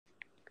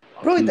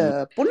Bro இந்த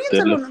பொன்னியின்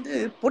தெரியல. செல்வன் வந்து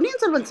பொன்னியின்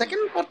செல்வன்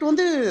செகண்ட் பார்ட்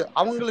வந்து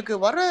அவங்களுக்கு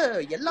வர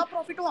எல்லா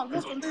ப்ராஃபிட்டும்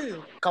ஆல்மோஸ்ட் வந்து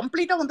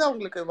கம்ப்ளீட்டா வந்து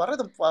அவங்களுக்கு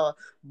வர்றது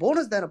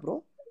போனஸ் தானே ப்ரோ?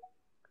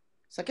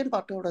 செகண்ட்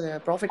பார்ட்டோட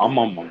ப்ராஃபிட்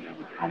ஆமா ஆமா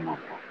ஆமா ஆமா.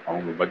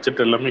 அவங்க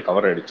பட்ஜெட் எல்லாமே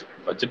கவர் ஆயிடுச்சு.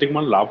 பட்ஜெட்டுக்கு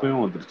மேல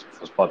லாபமும் வந்துருச்சு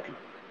ஃபர்ஸ்ட் பார்ட்ல.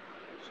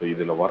 ஸோ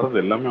இதுல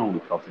வர்றது எல்லாமே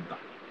அவங்களுக்கு ப்ராஃபிட்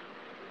தான்.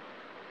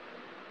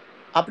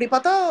 அப்படி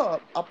பார்த்தா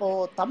அப்போ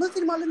தமிழ்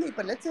சினிமால இருந்து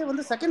இப்ப லெட்ஸ் சே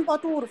வந்து செகண்ட்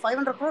பார்ட்டும் ஒரு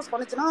 500 crores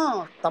பண்ணுச்சுன்னா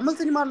தமிழ்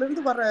சினிமால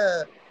இருந்து வர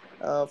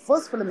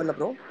ஃபர்ஸ்ட் ஃபிலிம் இல்ல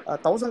ப்ரோ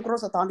 1000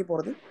 crores தாண்டி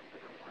போறது.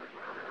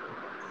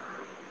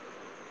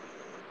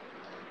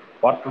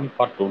 பார்ட் 1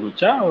 பார்ட் 2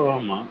 வச்சா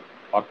ஆமா.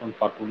 பார்ட் 1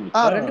 பார்ட் 2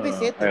 வச்சா ரெண்டுமே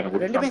சேர்த்து 1000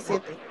 கோடி ரெண்டுமே தாண்டி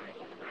போகுது. சேர்த்து.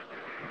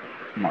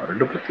 ஆமா,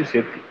 ரெண்டு பத்தி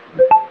சேர்த்து.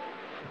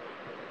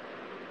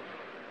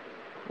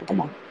 ஓகே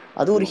ஆமா. ப்ரோ.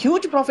 அது ஒரு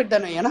ஹியூஜ் ப்ராஃபிட்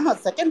தானே. ஏன்னா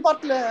செகண்ட்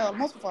பார்ட்ல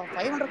ஆல்மோஸ்ட்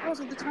 500 crores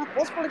வந்துச்சுன்னா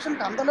போஸ்ட்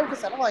ப்ரொடக்ஷனுக்கு அந்த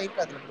அளவுக்கு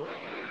செலவாயிருக்காதுல்ல ப்ரோ.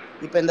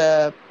 இப்போ இந்த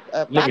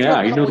இல்லைங்க, பேட்ச் ஒர்க்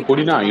எல்லாம் 500 போயிட்டு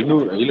கோடினா இருந்துச்சுன்னா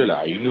 500 இல்ல இல்ல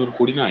 500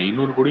 கோடினா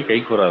 500 கோடி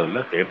கைக்கு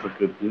வராதுல்ல.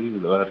 தேட்டருக்கு இருக்கு,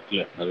 இதெல்லாம்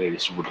இருக்குல்ல, நிறைய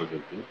டிஸ்ட்ரிபியூட்டருக்கு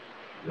இருக்கு,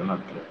 இதெல்லாம்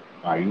இருக்குல்ல.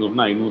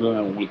 500னா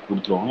 500 உங்களுக்கு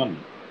கொடுத்துருவாங்க.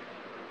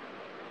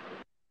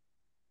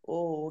 ஓ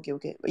ஓகே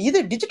ஓகே. இது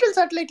டிஜிட்டல்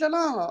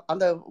சேட்டலைட்லலாம்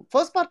அந்த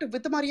ஃபர்ஸ்ட் பார்ட்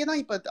வித் மாதிரியே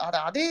தான் இப்போ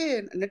அதே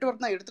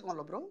நெட்வொர்க் தான்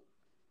எடுத்துக்கோங்களா ப்ரோ?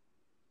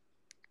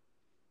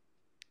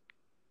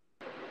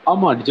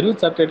 ஆமா, டிஜிட்டல்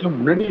சேட்டலைட்ல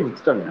முன்னாடியே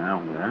வித்துட்டாங்க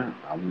அவங்க.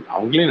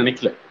 அவங்களே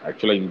நினைக்கல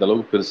ஆக்சுவலா இந்த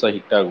அளவுக்கு பெருசா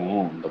ஹிட்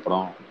ஆகும் இந்த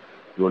படம்,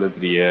 இவ்வளவு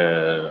பெரிய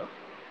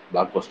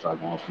பிளாக் பஸ்டர்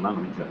ஆகும் அப்படின்னா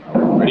நினைக்கல.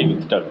 அவங்க முன்னாடி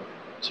வித்துட்டாங்க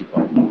சீப்பா.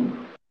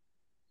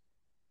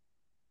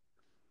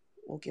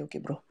 Okay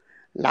okay bro.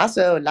 Last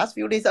last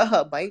few டேஸா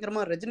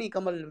பயங்கரமா ரஜினி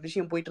கமல்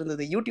விஷயம் போயிட்டு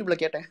இருந்தது, யூடியூப்ல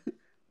கேட்டேன்.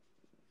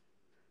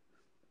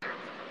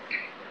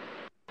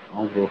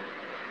 ஆமா ப்ரோ,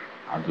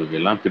 அது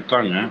எல்லாம்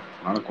திட்டுறாங்க.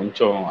 அதனால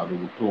கொஞ்சம் அது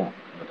விட்டுருவோம்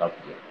இந்த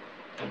டாபிக்.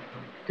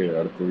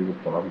 அடுத்த இது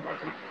போகலான்னு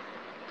பார்க்கலாம்.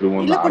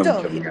 திரும்ப இல்ல வந்து கொஞ்சம்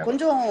ஆரம்பிச்சிருங்க.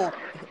 கொஞ்சம்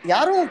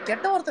யாரும்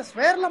கெட்ட வார்த்தை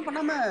ஸ்வேர்லாம்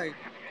பண்ணாம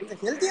கொஞ்சம்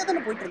ஹெல்த்தியா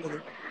தானே போயிட்டு இருந்தது.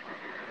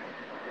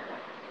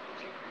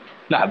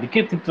 இல்ல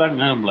அதுக்கே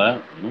திட்டுறாங்க நம்மள.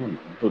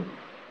 இப்போ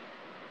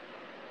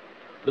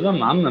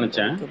இப்படிதான் நான்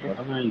நினைச்சேன். Okay bro.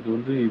 ஆனா இது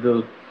வந்து இது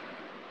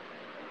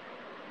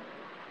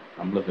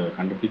நம்மளுக்கு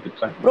கண்டுபிடி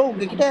திட்டுறாங்க. ப்ரோ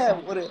உங்ககிட்ட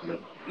ஒரு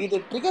இது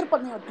ட்ரிகர்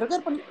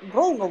பண்ணி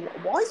ப்ரோ உங்க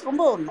வாய்ஸ்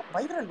ரொம்ப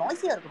பயங்கர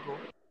நாய்ஸியா இருக்கு ப்ரோ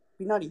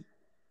பின்னாடி.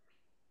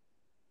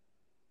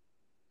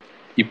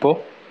 இப்போ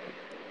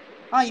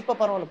இப்போ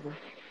பரவாயில்ல ப்ரோ.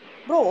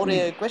 ப்ரோ ஒரு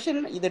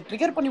கொஸ்டின், இது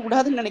ட்ரிகர் பண்ணி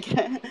விடாதுன்னு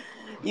நினைக்கிறேன்.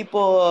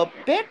 இப்போ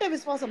பேட்டை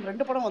விஸ்வாசம்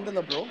 2 படம்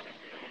வந்தல ப்ரோ.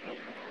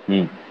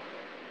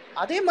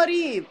 அதே மாதிரி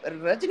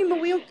ரஜினி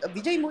மூவியும்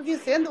விஜய்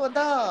மூவியும் சேர்ந்து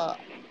வந்தா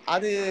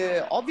அது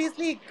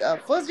ஆப்வியஸ்லி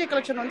ஃபர்ஸ்ட் டே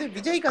கலெக்ஷன் வந்து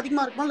விஜய்க்கு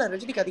அதிகமா இருக்குமா இல்ல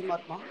ரஜினிக்கு அதிகமா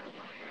இருக்குமா?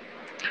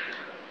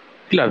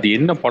 இல்ல அது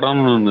என்ன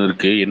படம்னு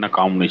இருக்கு, என்ன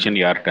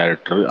காம்பினேஷன், யார்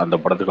டைரக்டர், அந்த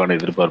படத்துக்கான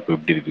எதிர்பார்ப்பு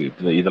எப்படி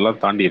இருக்கு,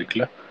 இதெல்லாம் தாண்டி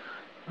இருக்குல்ல.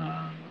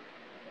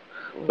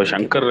 இப்போ ஓகே ப்ரோ.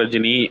 சங்கர்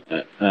ரஜினி,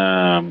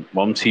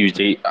 வம்சி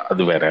விஜய்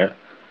அது வேற,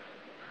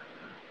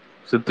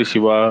 சித்து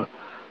சிவா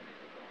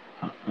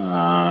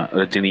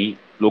ரஜினி,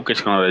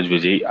 லோகேஷ் கனகராஜ்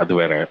விஜய் அது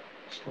வேற.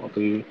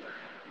 அது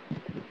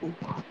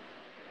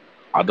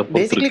அதை பொறுத்து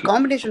பேசிக்கலி இருக்கு.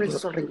 காம்பினேஷன்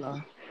வச்சு சொல்றீங்களா?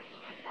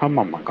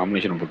 ஆமா ஆமா,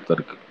 காம்பினேஷனை பொறுத்து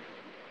இருக்கு.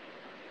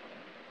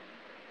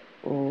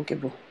 Okay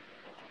bro.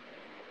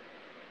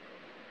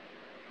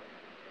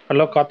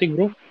 Hello Karthik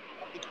bro.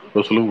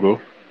 சொல்லுங்க ப்ரோ.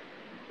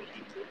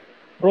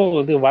 ப்ரோ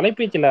இது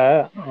வலைபேச்சில்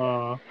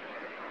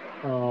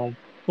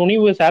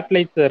துணிவு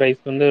சேட்டலைட்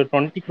ரைஸ் வந்து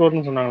 20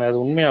 crore சொன்னாங்களே,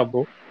 அது உண்மையா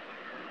ப்ரோ?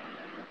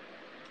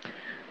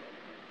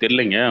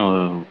 தெரியலைங்க,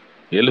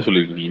 எதில்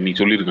சொல்லியிருக்கீங்க,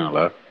 இன்னைக்கு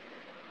சொல்லியிருக்காங்களா?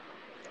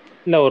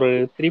 இல்லை, ஒரு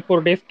 3-4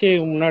 டேஸ்க்கே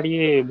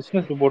முன்னாடியே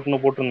பிஸ்னஸ்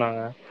ரிப்போர்ட்னு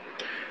போட்டிருந்தாங்க.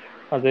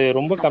 அது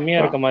ரொம்ப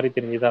கம்மியாக இருக்க மாதிரி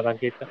தெரிஞ்சுது,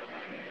 அதான் கேட்டேன்.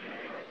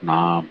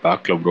 நான்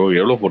பார்க்கல ப்ரோ.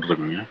 எவ்வளோ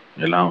போட்டிருக்காங்க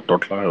எல்லாம்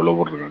டோட்டலாக? எவ்வளோ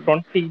போட்டிருக்காங்க?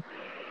 20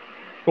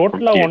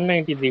 டோட்டலாக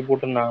 193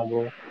 போட்டிருந்தாங்க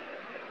ப்ரோ.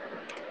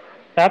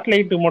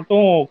 சேட்டலைட்டு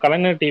மட்டும்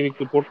கலைஞர்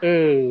டிவிக்கு போட்டு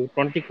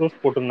 20 crores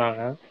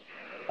போட்டிருந்தாங்க,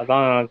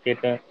 அதான்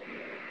கேட்டேன்.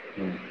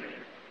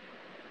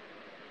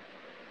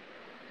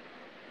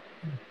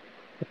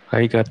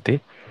 Hi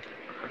Karthik.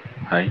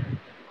 Hi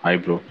hi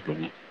bro,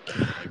 சொல்லுங்க.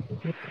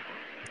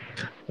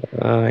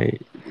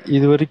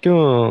 இது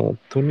வரைக்கும்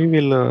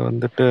துணிவில்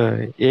வந்துட்டு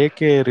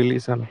ஏகே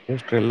ரிலீஸ் ஆன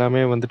போஸ்டர்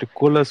எல்லாமே வந்துட்டு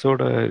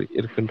கூலர்ஸோட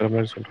இருக்குன்ற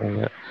மாதிரி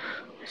சொல்கிறாங்க.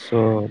 ஸோ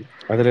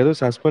அதில்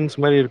எதுவும் சஸ்பென்ஸ்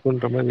மாதிரி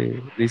இருக்குன்ற மாதிரி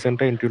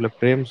ரீசெண்டாக இன்டர்வியூவில்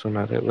பிரேம்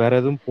சொன்னார். வேறு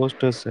எதுவும்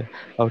போஸ்டர்ஸ்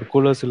அவர்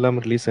கூலர்ஸ்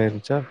இல்லாமல் ரிலீஸ்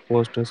ஆயிருந்துச்சா,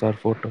 போஸ்டர்ஸ்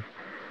ஆர் ஃபோட்டோ?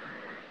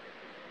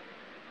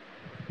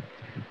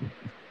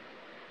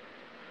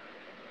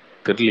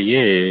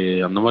 தெரியலையே,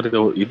 அந்த மாதிரி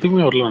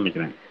எதுவுமே வரலன்னு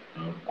நினைக்கிறேன்.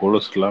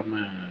 கோலஸ்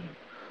இல்லாமல்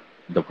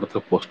இந்த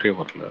படத்தில் போஸ்டே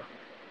வரல.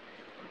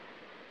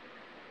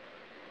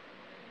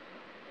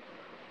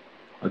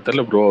 அது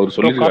தெரியல ப்ரோ. அவர்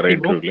சொல்லியிருக்காரு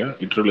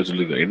இன்டர்வியூல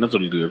சொல்லியிருக்காரு. என்ன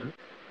சொல்லியிருக்காரு?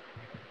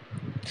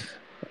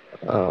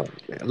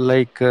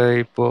 லைக்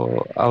இப்போ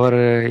அவர்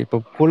இப்போ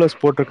கூலர்ஸ்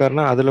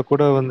போட்டிருக்காருன்னா அதில்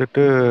கூட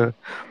வந்துட்டு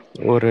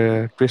ஒரு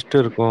ட்விஸ்ட்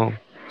இருக்கும்.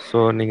 ஸோ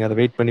நீங்கள் அதை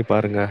வெயிட் பண்ணி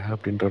பாருங்க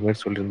அப்படின்ற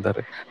மாதிரி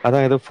சொல்லியிருந்தாரு.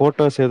 அதான் ஏதோ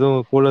ஃபோட்டோஸ்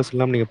எதுவும் கூலர்ஸ்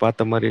இல்லாமல் நீங்கள்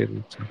பார்த்த மாதிரி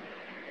இருந்துச்சு.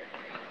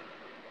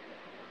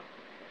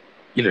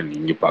 இல்லை,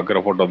 நீங்கள் பார்க்குற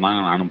ஃபோட்டோ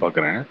தான் நானும்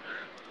பார்க்குறேன்.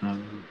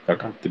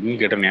 கரெக்டாக திரும்பி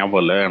கேட்ட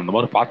ஞாபகம் இல்லை. அந்த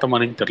மாதிரி பார்த்த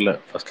மாதிரின்னு தெரில.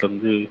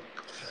 ஃபர்ஸ்ட்லேருந்து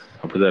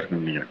அப்படிதான்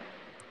இருக்குன்னு நினைக்கிறேன்.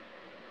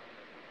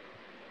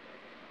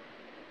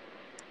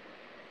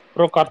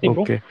 Bro Karthik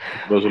bro okay.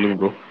 Bro சொல்லுங்க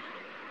ப்ரோ.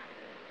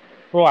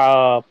 ப்ரோ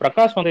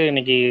பிரகாஷ் வந்து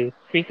இன்னைக்கு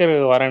ஸ்பீக்கர்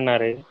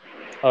வரேன்னாரு.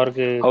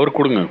 அவருக்கு அவர்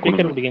கொடுங்க ஸ்பீக்கர்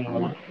கொடுங்க. பிடிக்கணும்.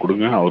 ஆமாம்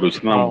கொடுங்க. அவர்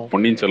வச்சுருந்தா ஆ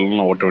பொன்னியின்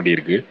செல்வன்லாம் ஓட்ட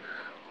வேண்டியிருக்கு.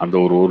 அந்த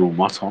ஒரு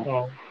மாதம்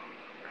ஆ.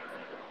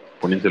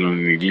 பொன்னியின்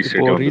செல்வன் ரிலீஸ்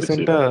இப்போ டேட்டே வந்துருச்சு.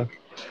 ரீசெண்டா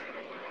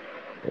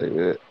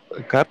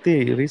கார்த்தி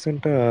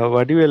ரீசெண்டா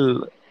வடிவேல்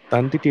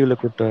தந்தி டிவில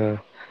கொடுத்த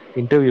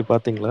இன்டர்வியூ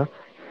பாத்தீங்களா?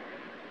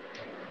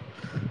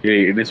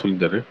 என்ன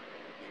சொல்லிட்டாரு?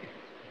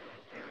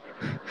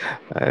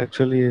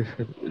 ஆக்சுவலி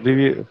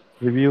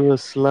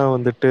ரிவ்யூவர்ஸ்லாம்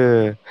வந்துட்டு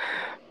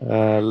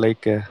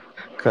லைக்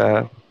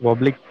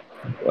பப்ளிக்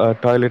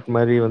டாய்லெட்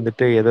மாதிரி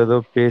வந்துட்டு ஏதோ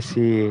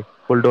பேசி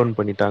புல் டவுன்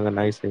பண்ணிட்டாங்க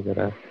நாய்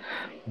சேகரை.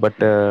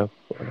 பட்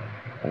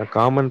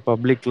காமன்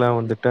பப்ளிக்லாம்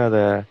வந்துட்டு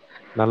அதை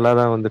நல்லா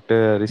தான் வந்துட்டு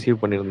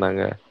ரிசீவ்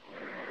பண்ணியிருந்தாங்க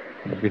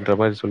அப்படின்ற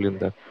மாதிரி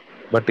சொல்லியிருந்தார்.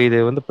 பட் இது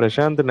வந்து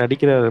பிரசாந்த்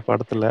நடிக்கிற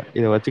படத்துல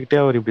இதை வச்சுக்கிட்டே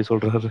அவர் இப்படி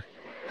சொல்றாரு.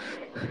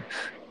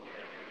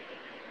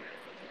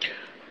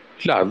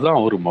 இல்லை அதுதான்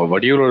அவர்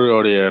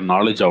வடிவலோடைய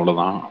நாலேஜ்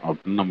அவ்வளோதான்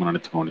அப்படின்னு நம்ம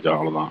நினச்சிக்க வேண்டியது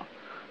அவ்வளோதான்.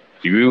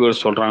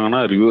 ரிவ்யூவர்ஸ் சொல்கிறாங்கன்னா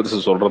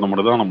ரிவ்யூவர்ஸ் சொல்கிறத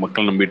மட்டும் தான் நம்ம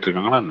மக்கள் நம்பிட்டு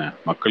இருக்காங்கன்னா என்ன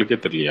மக்களுக்கே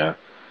தெரியலையா?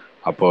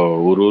 அப்போ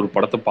ஒரு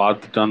படத்தை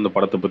பார்த்துட்டு அந்த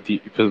படத்தை பற்றி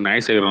இப்போ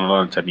நியாயசேகரன் நல்லா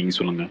இருந்துச்சா? நீங்கள்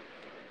சொல்லுங்கள்.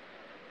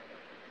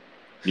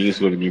 நீங்கள்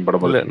சொல்லுங்கள். நீங்கள்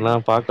படம் இல்ல பார்த்துருக்கீங்க.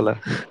 நான்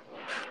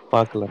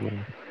பார்க்கல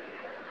நான்.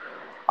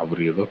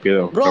 அவர் ஏதோ ப்ரோ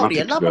அவர்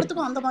கணத்திட்டு எல்லா இருக்காரு.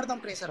 படத்துக்கும் அந்த மாதிரி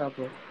தான் பேசுறா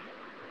ப்ரோ.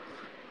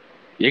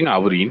 ஏங்க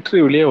அவர்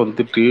இன்டர்வியூலயே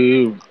வந்துட்டு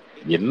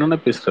என்னென்ன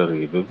பேசுறாரு,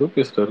 ஏதோ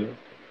பேசுறாரு.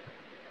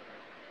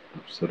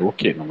 சரி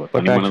ஓகே, நம்ம பட்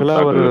தனிமனித ஆக்சுவலா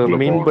அவர் தாக்குதலுக்குள்ள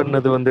மீன் போவோம்.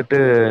 பண்ணது வந்துட்டு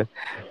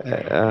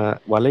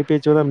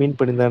வலைபேச்சு தான் மீன்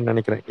பண்ணியிருந்தான்னு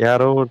நினைக்கிறேன்.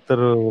 யாரோ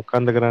ஒருத்தர்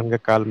உட்காந்துக்கிறானுங்க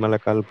கால் மேல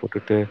கால்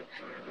போட்டுட்டு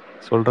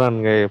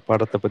சொல்றானுங்க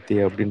படத்தை பத்தி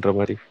அப்படின்ற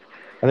மாதிரி.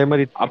 அதே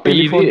மாதிரி அப்ப இது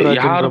டெலிபோன்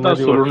ராஜுன்ற யார் தான்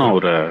மாதிரி சொல்லணும்?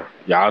 ஒருத்தர் அவரை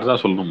யார்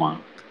தான் சொல்லணுமா?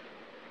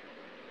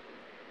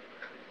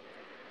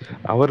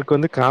 அவருக்கு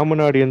வந்து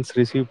காமன் ஆடியன்ஸ்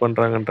ரிசீவ்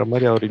பண்றாங்கன்ற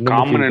மாதிரி அவர் இன்னமும்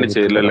காமன் ஃபீல் நினைச்சு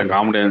பண்ணிட்டு இல்லை இருக்காரு.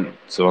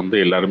 காமெடியன்ஸ் வந்து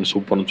எல்லாருமே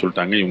சூப்பர்னு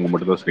சொல்லிட்டாங்க, இவங்க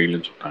மட்டும் தான்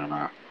சரியில்லைன்னு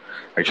சொல்லிட்டாங்கண்ணா.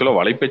 ஆக்சுவலாக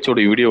வலைப்பேச்சோட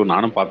வீடியோ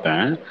நானும்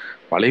பார்த்தேன்.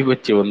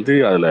 வலைப்பேச்சு வந்து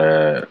அதில்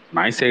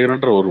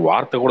நாய்சேகரன்ற ஒரு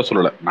வார்த்தை கூட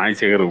சொல்லலை.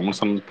 நாய்சேகர்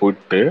விமர்சனம்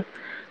போயிட்டு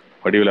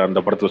வடிவில் அந்த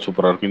படத்தில்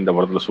சூப்பராக இருக்கும், இந்த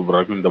படத்தில் சூப்பராக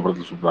இருக்கும், இந்த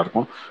படத்தில் சூப்பராக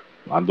இருக்கும்.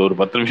 அந்த ஒரு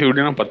 10 நிமிஷம்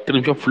வீடியோனா 10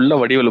 நிமிஷம்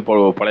ஃபுல்லாக வடிவில்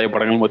பழைய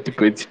படங்கள் பற்றி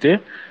பேசிட்டு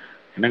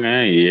என்னங்க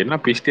என்ன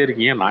பேசிட்டே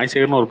இருக்கீங்க,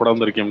 நாய்சேகர்னு ஒரு படம்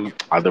வந்திருக்கேன்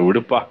அதை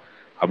விடுப்பா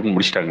அப்படின்னு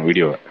முடிச்சிட்டாங்க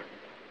வீடியோவை.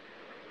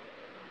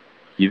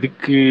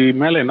 இதுக்கு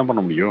மேல என்ன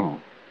பண்ண முடியும்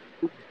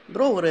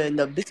ப்ரோ ஒரு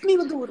இந்த பிஸ்மி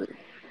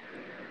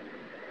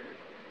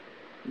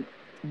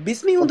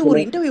வந்து ஒரு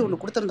இன்டர்வியூ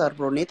ஒன்று கொடுத்திருந்தார்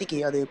ப்ரோ நேத்திக்கு,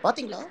 அது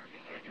பாத்தீங்களா?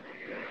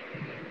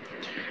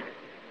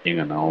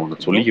 ஏங்க நான் ஒன்று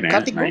ப்ரோ சொல்லிக்கிறேன்.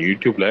 கார்த்திக் ப்ரோ நான்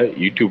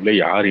யூடியூப்ல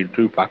யார்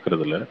இன்டர்வியூ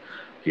பார்க்கறது இல்ல.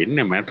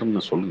 என்ன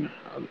மேட்டர்னு சொல்லுங்க,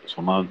 அது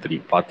சொன்னாலும்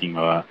தெரியும்.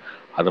 பார்த்தீங்களா,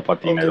 அதை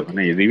பார்த்தீங்களா, ஓகே இதை ஓகே.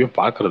 பண்ண எதையுமே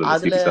பார்க்கறது இல்லை.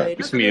 அதுல சீரியஸா என்ன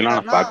பிஸ்மிலாம் நான்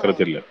சொல்லியிருந்தாருன்னா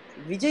பார்க்கறது இல்லை.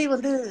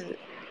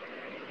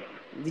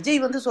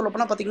 விஜய் வந்து சொல்ல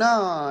போனா பாத்தீங்கன்னா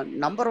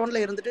நம்பர்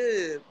 1ல இருந்துட்டு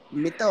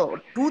மித்த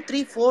 2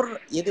 3 4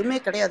 எதுவுமே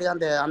கிடையாது,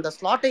 அந்த அந்த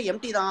ஸ்லாட்டே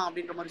எம்டி தான்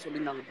அப்படின்ற மாதிரி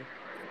சொல்லியிருந்தாங்க ப்ரோ.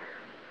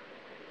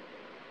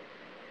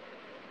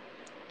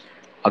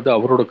 அது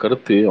அவரோட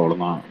கருத்து,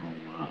 அவ்வளோதான்.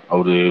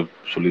 அவரு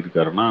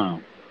சொல்லியிருக்காருன்னா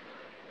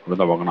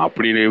அவ்வளோதான் பார்க்கணும்.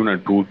 அப்படியே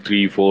 2 3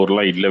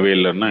 4லாம் இல்லவே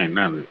இல்லைன்னா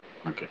என்ன அது?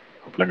 ஓகே,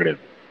 அப்படிலாம்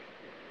கிடையாது.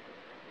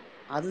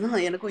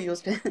 அதுதான் எனக்கும்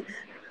யோசிச்சேன்.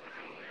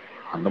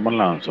 அந்த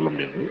மாதிரிலாம் சொல்ல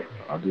முடியாது.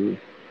 அது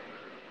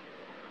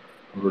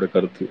அவரோட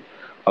கருத்து.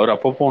 அவர்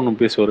அப்பப்போ ஒன்று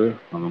பேசுவார்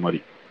அந்த மாதிரி.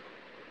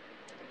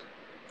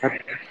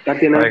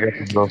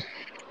 ப்ரோ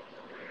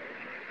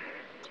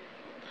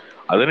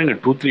அதுங்க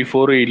 2 3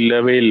 4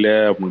 இல்லவே இல்லை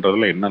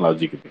அப்படின்றதுல என்ன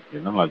லாஜிக் இது?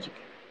 என்ன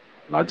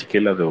லாஜிக்கே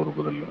இல்லாத ஒரு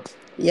பதில்.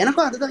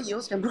 எனக்கும் அதுதான்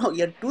யோசிச்சேன் ப்ரோ.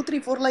 2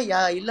 3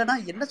 4லாம் இல்லைன்னா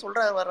என்ன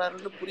சொல்ற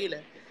வர்றாருன்னு புரியல.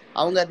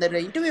 அவங்க அந்த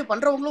இன்டர்வியூ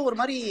பண்றவங்களும் ஒரு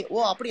மாதிரி, ஓ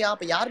அப்படியா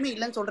அப்ப யாருமே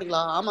இல்லைன்னு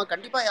சொல்றீங்களா? ஆமா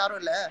கண்டிப்பா யாரும்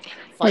இல்ல,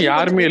 5 வந்து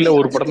யாருமே மேபி இல்லை,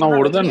 ஒரு அஜித் படம் தான் இல்லனா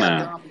ஓடுதா ரஜினியா என்ன?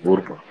 இருக்கலாம் அப்படின்ற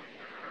ஒரு மாதிரி. படம்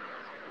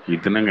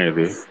இது என்னங்க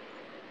இது?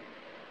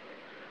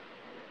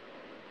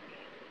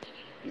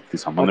 இது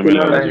சம்மந்தமே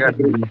இல்லாத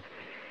லாஜிக்.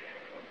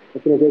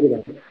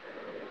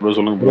 ப்ரோ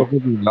சொல்லுங்க ப்ரோ.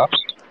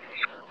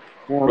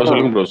 ப்ரோ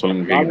சொல்லுங்க ப்ரோ,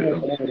 சொல்லுங்க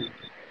கேக்குது.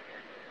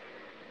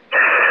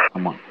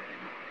 ஆமா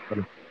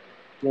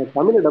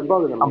தமிழ் டப்பா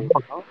ஆகுதுண்ணா.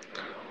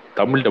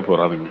 தமிழ் டப்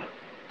வராதுங்க,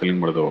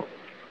 தெலுங்கு படத்தை வரும்.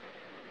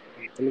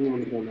 தெலுங்கு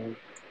மொழிக்கான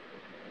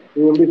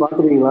நீங்க எப்படி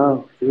பாத்துருக்கீங்களா?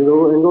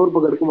 எங்க ஊர்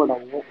பக்கம் எடுக்க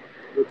மாட்டாங்க,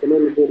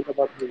 சென்னையில போய் எடுக்க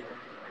பாத்துருக்கீங்களா?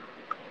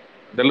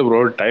 தெரியல ப்ரோ,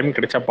 டைம்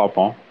கிடைச்சா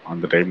பார்ப்போம்.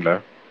 அந்த டைம்ல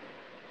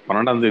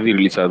 12ஆம் தேதி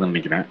ரிலீஸ் ஆகுதுன்னு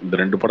நினைக்கிறேன். இந்த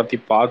 2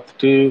 படத்தையும்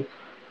பார்த்துட்டு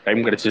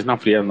டைம் கிடைச்சிச்சுன்னா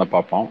ஃப்ரீயாக இருந்தால்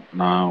பார்ப்போம்.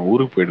 நான்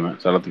ஊருக்கு போயிடுவேன்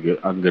சேலத்துக்கு,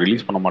 அங்கே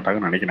ரிலீஸ் பண்ண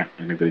மாட்டாங்கன்னு நினைக்கிறேன்.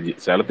 எனக்கு தெரிஞ்சு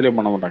சேலத்துலேயே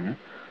பண்ண மாட்டாங்க.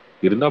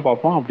 இருந்தால்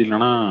பார்ப்போம், அப்படி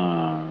இல்லைன்னா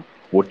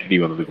ஓடிடி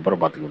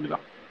வந்ததுக்கப்புறம் பார்த்துக்க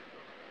வேண்டியதான்.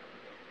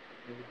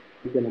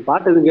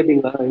 பாட்டு எதுவும்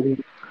கேட்டீங்களா?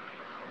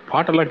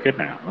 பாட்டெல்லாம்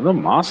கேட்டேன், அதான்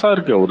மாசா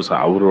இருக்கு.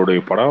 அவருடைய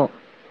படம்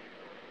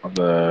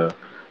அந்த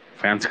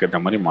ஃபேன்ஸ்க்கு ஏற்ற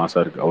மாதிரி மாசா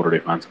இருக்கு, அவருடைய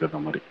ஃபேன்ஸ்க்கு ஏற்ற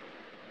மாதிரி.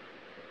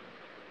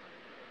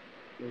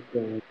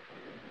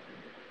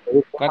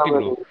 Karthik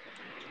bro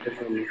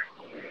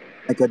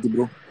Karthik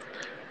bro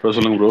bro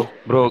சொல்லுங்க ப்ரோ.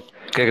 ப்ரோ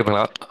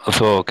கேட்குதுங்களா?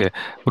 ஸோ ஓகே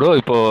ப்ரோ,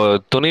 இப்போ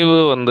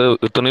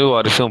துணிவு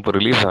வாரிசும் இப்போ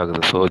ரிலீஸ்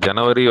ஆகுது. ஸோ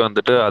ஜனவரி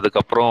வந்துட்டு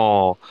அதுக்கப்புறம்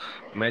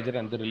மேஜர்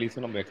எந்த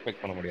ரிலீஸும் நம்ம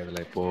எக்ஸ்பெக்ட் பண்ண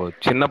முடியாதுல்ல. இப்போ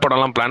சின்ன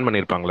படம்லாம் பிளான்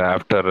பண்ணியிருப்பாங்களே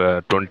ஆஃப்டர்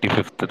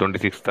 25th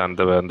 26th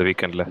அந்த அந்த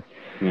வீக்கெண்டில்.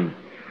 ம்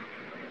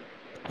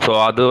ஸோ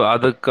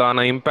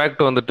அதுக்கான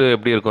இம்பேக்ட் வந்துட்டு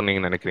எப்படி இருக்கும்னு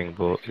நீங்கள் நினைக்கிறீங்க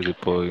ப்ரோ? இது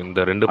இப்போ இந்த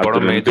 2 அது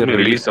படம் மேஜர்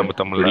ரெண்டுமே ரிலீஸ் நம்ம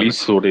தமிழ்ல.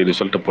 ரிலீஸோட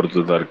ரிசல்ட்டை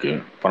பொறுத்து தான் இருக்கு.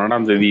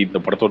 12ஆம் தேதி இந்த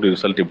படத்தோட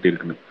ரிசல்ட் எப்படி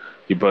இருக்குன்னு.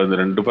 இப்போ இந்த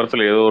 2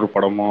 படத்துல ஏதோ ஒரு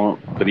படமும்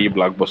பெரிய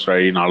பிளாக் பஸ்டர்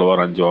ஆகி 4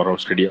 வாரம் 5 வாரம்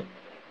ஸ்டெடியா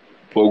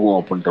போகும்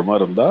அப்படின்ற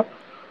மாதிரி இருந்தா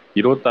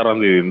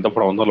 26ஆம் தேதி எந்த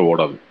படம் வந்தாலும்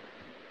ஓடாது.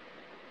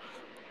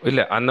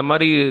 இல்ல அந்த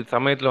மாதிரி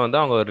சமயத்துல வந்து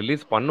அவங்க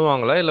ரிலீஸ்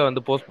பண்ணுவாங்களா இல்ல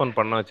வந்து போஸ்ட்போன்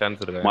பண்ண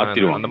சான்ஸ் இருக்கா? ஏன்னா அந்த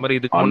மாத்திருவாங்க. மாதிரி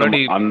இதுக்கு முன்னாடி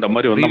அந்த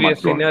மாதிரி வந்தா ப்ரீவியஸ்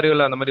மாத்திருவாங்க.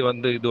 சினாரியோல அந்த மாதிரி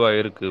வந்து இதுவா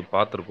இருக்கு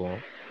பார்த்துருக்கோம்.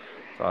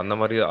 ஸோ அந்த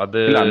மாதிரி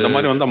அது இல்ல அந்த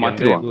மாதிரி வந்தா எந்த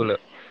மாத்திருவாங்க. இதுல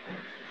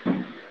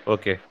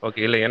ஓகே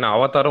ஓகே இல்லை, ஏன்னா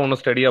அவதாரம்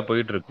ஒன்றும் ஸ்டடியா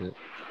போயிட்டு இருக்கு.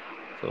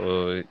 ஸோ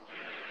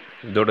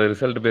இதோட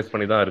ரிசல்ட் பேஸ்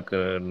பண்ணி தான்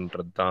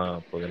இருக்குன்றது தான்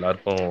இப்போ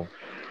எல்லாருக்கும்.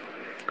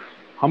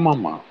 ஆமா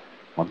ஆமா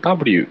மொத்தம்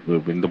அப்படி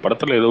இந்த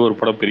படத்துல ஏதோ ஒரு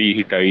படம் பெரிய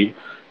ஹிட் ஆகி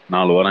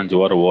 4 வாரம்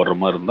 5 வாரம் ஓடுற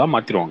மாதிரி இருந்தா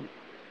மாத்திருவாங்க.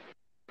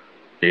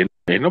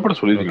 என்ன படம்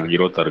சொல்லியிருக்காங்க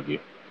 26க்கு?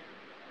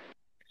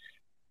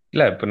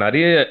 இல்ல இப்போ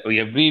நிறைய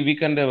எவ்ரி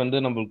வீக்கெண்ட் வந்து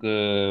நம்மளுக்கு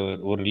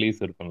ஒரு ரிலீஸ்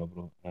இருக்கும்ல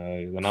ப்ரோ.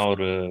 இதனா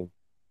ஒரு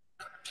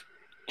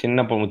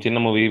சின்ன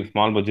movie,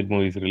 small budget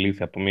movies release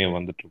எப்பவுமே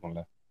வந்துட்டு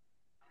இருக்கும்ல.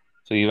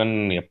 ஸோ ஈவன்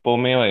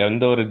எப்பவுமே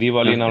எந்த ஒரு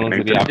தீபாவளினாலும்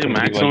எனக்கு சரி, தெரிஞ்சு ஆஃப்டர்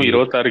மேக்ஸிமம் தீபாவளி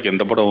 26க்கு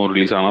எந்த படம்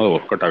ரிலீஸ் ஆனாலும்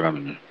ஒர்க் அவுட்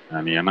ஆகாதுங்க.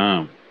 ஏன்னா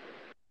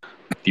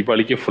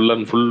தீபாவளிக்கே ஃபுல்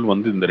அண்ட் ஃபுல்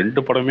வந்து இந்த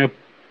 2 படமே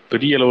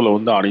பெரிய அளவில்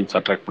வந்து ஆடியன்ஸ்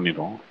அட்ராக்ட்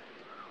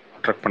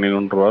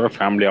பண்ணிடும்ன்ற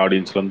ஃபேமிலி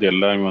ஆடியன்ஸ்லேருந்து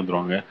எல்லாருமே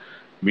வந்துடுவாங்க.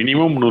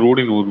 மினிமம் 300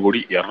 கோடி 100 கோடி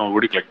 200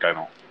 கோடி கலெக்ட்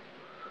ஆகிடும்.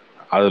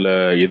 அதில்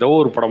ஏதோ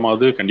ஒரு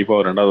படமாவது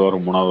கண்டிப்பாக 2வது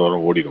வாரம் 3வது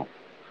வாரம் ஓடிடும்.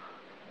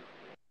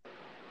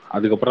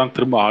 அதுக்கப்புறம்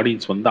திரும்ப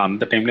ஆடியன்ஸ் வந்து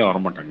அந்த டைம்லேயே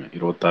வரமாட்டாங்க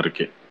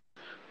 26க்கே.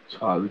 ஸோ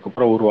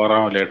அதுக்கப்புறம் ஒரு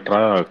வாரம்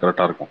லேட்டராக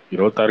கரெக்டாக இருக்கும்.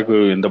 26க்கு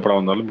எந்த படம்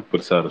வந்தாலும்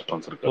பெருசாக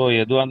ரெஸ்பான்ஸ் ஸோ இருக்காது.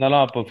 எதுவாக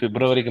இருந்தாலும் அப்போ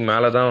பிப்ரவரிக்கு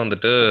மேலே தான்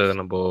வந்துட்டு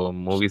நம்ம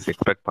மூவிஸ்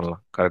எக்ஸ்பெக்ட்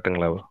பண்ணலாம்.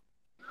 கரெக்டுங்களா?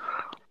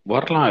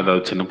 வரலாம்,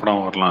 ஏதாவது சின்ன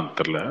படம் வரலாம்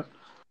தெரில.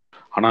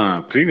 ஆனால்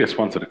ப்ரீ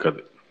ரெஸ்பான்ஸ்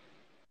இருக்காது.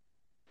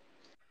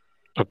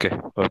 Okay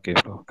okay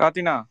bro.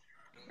 கார்த்தினா,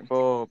 இப்போ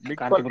பிக்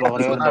கார்த்திக் ப்ரோ,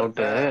 ஒரே ஒரு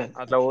டவுட்டு.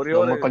 அதுல ஒரே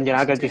ஒரு கொஞ்ச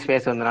நாள் கழிச்சு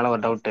ஸ்பேஸ் வந்தனால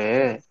ஒரு டவுட்டு.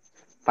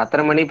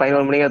 10:30 மணி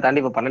 11 மணிக்கு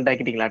தாண்டி இப்போ 12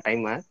 ஆக்கிட்டீங்களா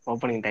டைம்,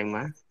 ஓப்பனிங் டைம்?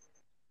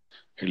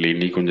 இல்லை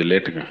இன்னைக்கு கொஞ்சம்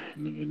லேட்டுங்க.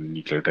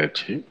 இன்னைக்கு லேட்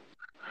ஆயிடுச்சு.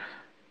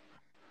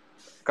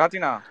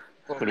 கார்த்தினா,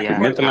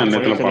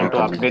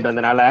 அப்டேட்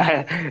வந்தனால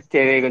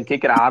சரி கொஞ்சம்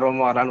சீக்கிரம்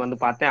ஆர்வமா வரலான்னு வந்து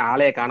பார்த்தேன்.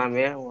 ஆளையே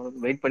காணாமே.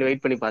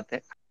 வெயிட் பண்ணி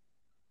பார்த்தேன்.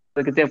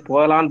 அதுக்கு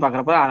போகலான்னு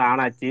பாக்குறப்ப அது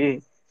ஆனாச்சு.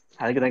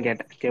 அதுக்குதான்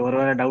கேட்டேன். சரி ஒரு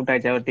வேளை டவுட்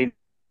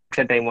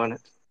ஆயிடுச்சா டைமானு.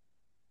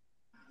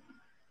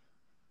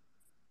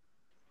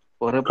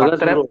 ஒரு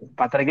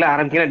 10:30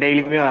 ஆரம்பிக்கலாம்,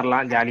 டெய்லியுமே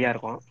வரலாம், ஜாலியா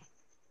இருக்கும்.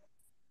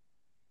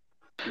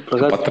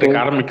 10:30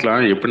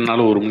 ஆரம்பிக்கலாம்,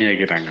 எப்படினாலும் 1 மணி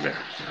ஆகிடுறாங்களே,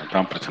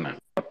 அதான் பிரச்சனை.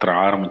 10:30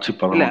 ஆரம்பிச்சு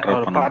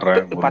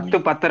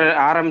 10:30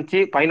 ஆரம்பிச்சு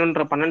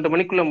 11 12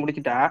 மணிக்குள்ள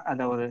முடிச்சுட்டா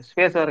அந்த ஒரு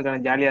ஸ்பேஸ்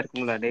இருக்கான ஜாலியா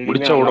இருக்கும்ல.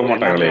 முடிச்ச விட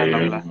மாட்டாங்களே,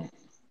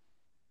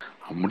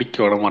 முடிக்க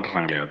விட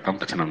மாட்டாங்களே, அதான்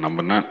பிரச்சனை.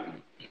 நம்ம என்ன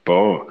இப்போ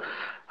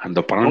அந்த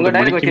 12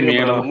 மணிக்கு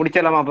மேல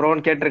முடிச்சிடலாமா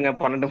ப்ரோன்னு கேட்டுருங்க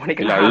 12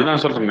 மணிக்கு. இல்ல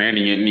அதுதான் சொல்றேன்.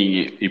 நீங்க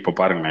இப்ப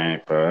பாருங்க,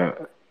 இப்ப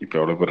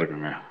எவ்வளவு பேர்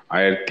இருக்காங்க?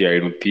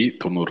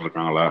 1590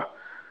 இருக்காங்களா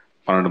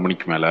 12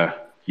 மணிக்கு மேல?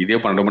 இதே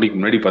 12 மணிக்கு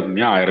முன்னாடி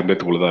பாத்தீங்கன்னா 1000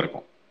 பேத்துக்குள்ளதான்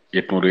இருக்கும்.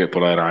 800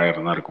 900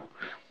 1000 தான் இருக்கும்.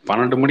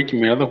 12 மணிக்கு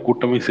மேலதான்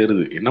கூட்டமே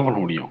சேருது. என்ன பண்ண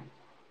முடியும்?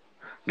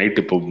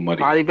 நைட்டு இப்போ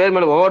மாதிரி பாதி பேர்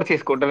மேல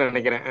ஓவர்சீஸ் கூட்டம்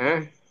நினைக்கிறேன்.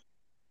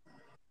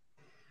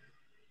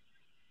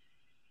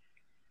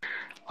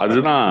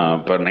 அதுதான்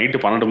இப்ப நைட்டு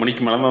 12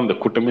 மணிக்கு மேலதான் அந்த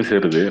கூட்டமே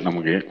சேருது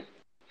நமக்கு.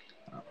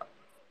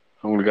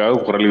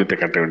 அவங்களுக்காக குரல் வித்தை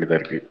கட்ட வேண்டியதா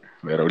இருக்கு,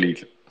 வேற வழி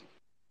இல்லை.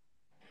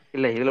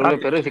 இல்ல இதுல உள்ள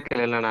பெரும்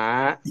சிக்கல் என்னன்னா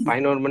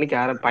 11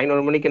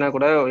 மணிக்குனா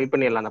கூட வெயிட்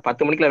பண்ணிடலாம். அந்த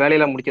 10 மணிக்குள்ள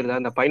வேலையெல்லாம் முடிச்சிருது.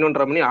 அந்த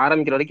 11:30 மணி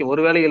ஆரம்பிக்கிற வரைக்கும்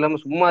ஒரு வேலையும் இல்லாம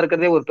சும்மா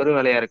இருக்கிறதே ஒரு பெரும்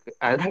வேலையா இருக்கு.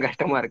 அதுதான்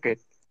கஷ்டமா இருக்கு.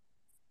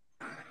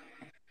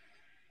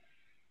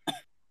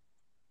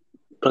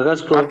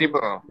 பிரகாஷ்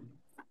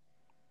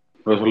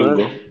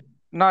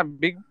நான்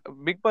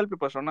பிக் பல்ப்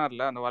இப்ப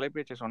சொன்னார்ல, அந்த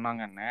வலைபேச்சு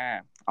சொன்னாங்கன்னு.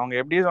 அவங்க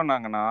எப்படி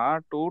சொன்னாங்கன்னா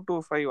 2 to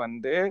 5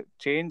 வந்து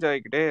சேஞ்ச்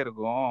ஆகிக்கிட்டே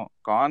இருக்கும்,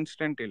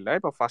 கான்ஸ்டன்ட் இல்லை.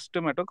 இப்போ ஃபர்ஸ்ட்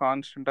மட்டும்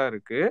கான்ஸ்டன்டா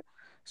இருக்கு.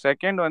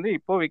 செகண்ட் வந்து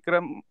இப்போ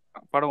விக்ரம்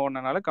படம்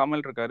ஒன்னனால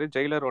கமல் இருக்காரு,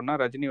 ஜெயிலர் ஒன்னா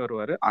ரஜினி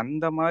வருவாரு,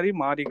 அந்த மாதிரி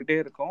மாறிக்கிட்டே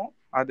இருக்கும்.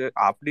 அது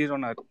அப்படி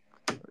சொன்னாரு,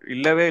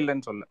 இல்லவே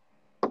இல்லைன்னு சொல்ல.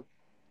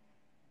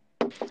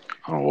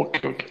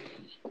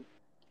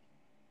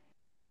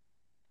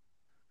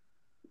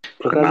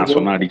 நான்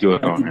சொன்ன அடிக்க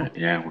வருவாங்க,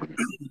 ஏன் கொடுங்க.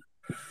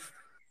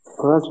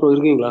 பிரகாஷ் ப்ரோ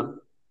இருக்கீங்களா?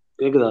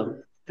 கேக்குதா?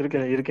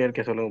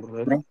 இருக்கேன் சொல்லுங்க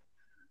ப்ரோ.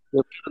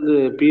 எப்போ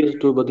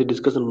PS2 பத்தி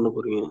டிஸ்கஷன் பண்ண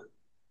போறீங்க?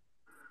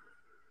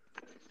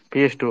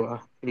 PS2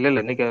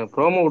 இல்ல இன்னைக்கு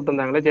ப்ரோமோ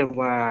விட்டுருந்தாங்களே, சரி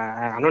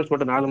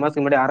அனௌன்ஸ்மெண்ட் 4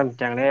 மாசத்துக்கு முன்னாடி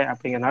ஆரம்பிச்சாங்களே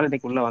அப்படிங்கறனால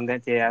இன்னைக்கு உள்ள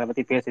வந்தேன். சரி அதை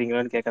பத்தி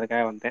பேசுறீங்களான்னு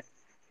கேட்கறதுக்காக வந்தேன்.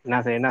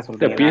 என்ன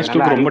சொல்றீங்க?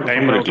 PS2 ரொம்ப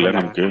டைம் இருக்குல்ல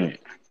நமக்கு.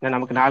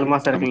 நமக்கு 4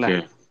 மாசம் இருக்குல்ல.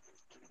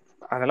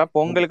 அதெல்லாம்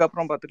பொங்கலுக்கு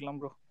அப்புறம்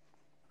பாத்துக்கலாம் ப்ரோ.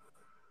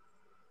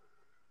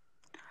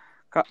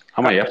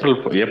 ஆமா, ஏப்ரல்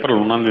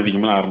 1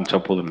 மேல ஆரம்பிச்சா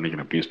போதும்னு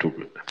நினைக்கிறேன்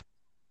PS2க்கு.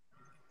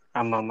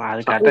 ஆமா ஆமா,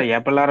 அது கரெக்டா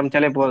ஏப்ரல்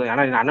ஆரம்பிச்சாலே போதும்.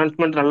 ஏன்னா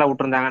அனௌன்ஸ்மெண்ட் நல்லா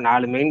விட்டுருந்தாங்க.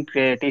 4 மெயின்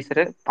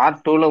டீசர்.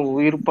 பார்ட் 2ல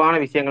உயிர்ப்பான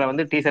விஷயங்களை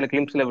வந்து டீசர்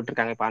கிளிம்ஸ்ல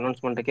விட்டுருக்காங்க. இப்ப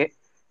அனௌன்ஸ்மெண்ட்டுக்கு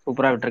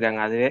சூப்பரா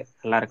விட்டுருக்காங்க. அதுவே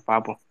நல்லா இருக்கு,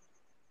 பார்ப்போம்.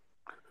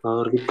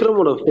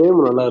 விக்ரமோட ஃப்ரேம்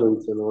நல்லா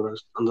இருந்துச்சு.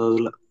 அந்த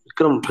இதுல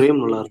விக்ரம்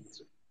ஃப்ரேம் நல்லா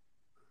இருந்துச்சு.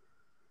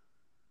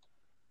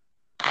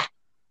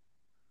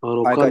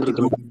 அவர்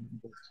உட்கார்ந்துருக்க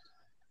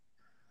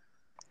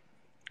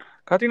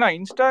கார்த்திக், நான்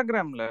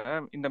இன்ஸ்டாகிராம்ல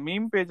இந்த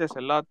மீம் பேஜஸ்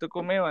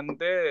எல்லாத்துக்குமே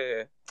வந்து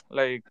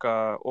லைக்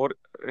ஒரு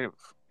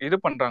இது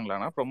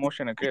பண்றாங்களாண்ணா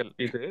ப்ரொமோஷனுக்கு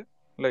இது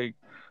லைக்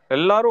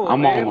எல்லாரும்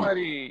ஒரே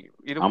மாதிரி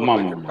இது போட்டு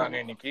வச்சிருக்காங்க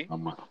இன்னைக்கு.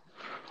 ஆமா,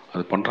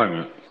 அது பண்றாங்க.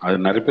 அது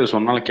நிறைய பேர்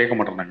சொன்னாலும் கேட்க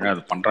மாட்டேறாங்க.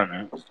 அது பண்றாங்க.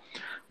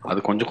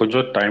 அது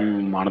கொஞ்சம் டைம்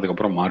ஆனதுக்கு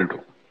அப்புறம்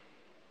மாறிடும்.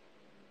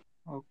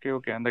 Okay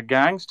okay. அந்த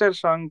கேங்ஸ்டர்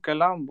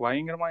சாங்க்கெல்லாம்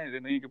பயங்கரமா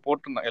இன்னைக்கு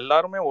போட்டிருந்தாங்க.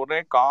 எல்லாருமே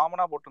ஒரே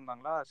காமனா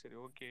போட்டிருந்தாங்களா? சரி,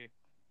 ஓகே,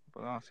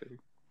 இப்பதான் சரி.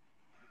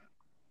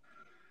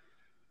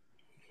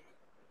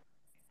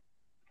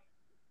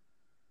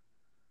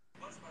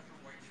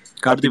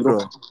 கார்த்திக் ப்ரோ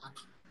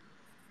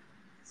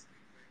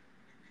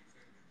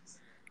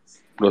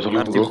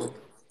சொல்லுங்க ப்ரோ.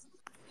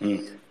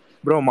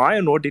 ப்ரோ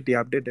மாயன் ஓடிடி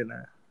அப்டேட் என்ன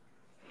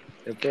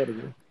எப்போ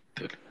இருக்கு?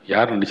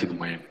 யார் நடிச்சது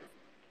மாயன்?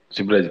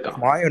 சிபிராஜ் தான்.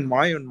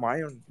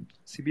 மாயன்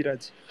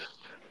சிபிராஜ்.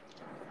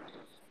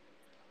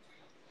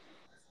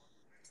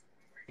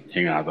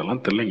 ஏங்க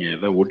அதெல்லாம் தெரியலைங்க.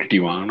 ஏதோ ஓடிடி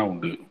வாங்கினா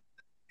உண்டு.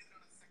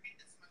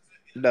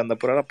 இல்ல அந்த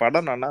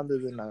படம் நல்லா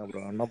இருந்தது. நாங்க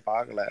ப்ரோ இன்னும்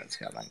பார்க்கல.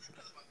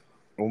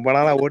 ரொம்ப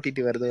நாளா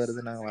ஓடிடி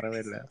வருது நாங்க வரவே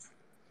இல்லை.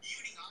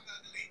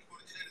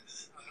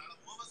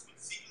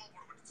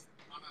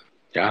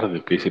 யார் அது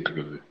பேசிட்டு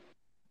இருக்கிறது?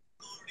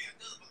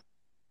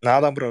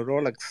 நான் தான் ப்ரோ,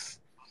 ரோலக்ஸ்.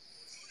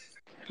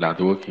 இல்ல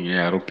அது ஓகேங்க.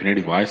 யாரோ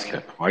பின்னாடி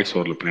வாய்ஸ்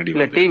ஓவர்ல பின்னாடி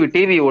இல்ல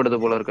டிவி ஓடுது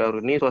போல இருக்கு.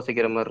 அவருக்கு நீ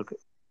சுவாசிக்கிற மாதிரி இருக்கு.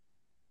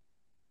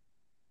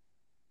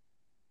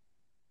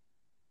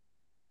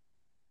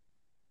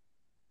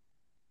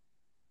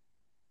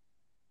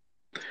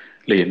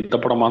 இல்லை, எந்த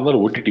படமாக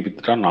இருந்தாலும் ஓடிடி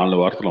வித்துட்டா 4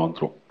 வாரத்தில்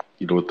வந்துடும்,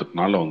 28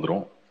 நாளில்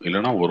வந்துடும்.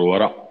 இல்லைன்னா 1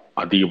 வாரம்,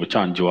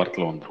 அதிகபட்சம் 5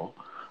 வாரத்தில் வந்துடும்.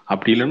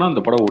 அப்படி இல்லைன்னா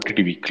அந்த படம்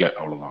ஓடிடி விற்கல,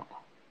 அவ்வளோதான்.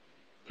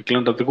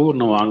 விற்கலன்றதுக்கு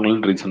ஒன்று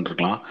வாங்கலன்னு ரீசன்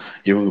இருக்கலாம்.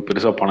 இவங்க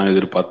பெருசாக பணம்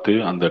எதிர்பார்த்து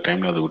அந்த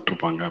டைமில் அதை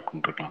விட்டுருப்பாங்க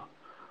அப்படின்னு இருக்கலாம்.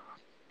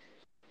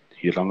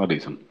 இதெல்லாம் தான்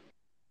ரீசன்.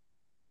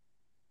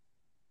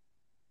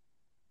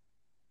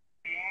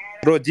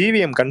 ப்ரோ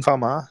ஜிவிஎம்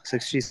கன்ஃபார்மா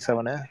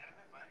 67?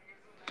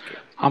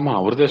 ஆமாம்,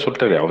 அவரே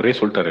சொல்லிட்டாரு.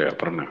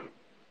 அப்புறம் என்ன,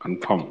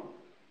 கன்ஃபார்ம்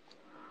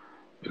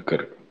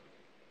இருக்காரு.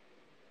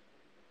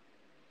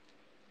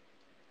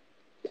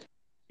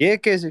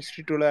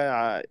 AK-62ல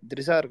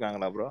த்ரிஷா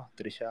இருக்காங்களா ப்ரோ?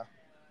 த்ரிஷா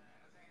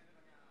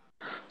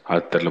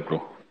அது தெரியல ப்ரோ.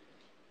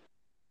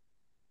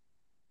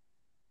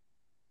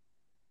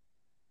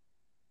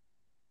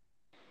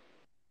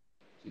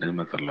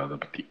 நிலைமை தெரியல அதை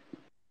பற்றி.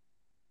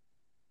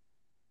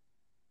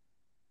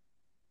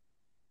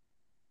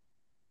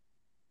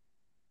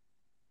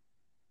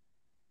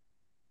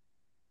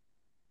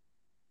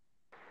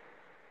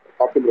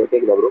 கார்த்திக் ப்ரோ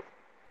கேக்குதா ப்ரோ?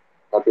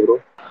 கார்த்திக் ப்ரோ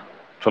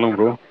சொல்லுங்க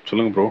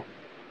ப்ரோ.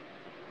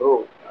 ப்ரோ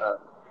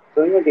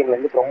சில்வர் டீம்ல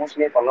இருந்து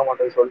ப்ரொமோஷனே பண்ண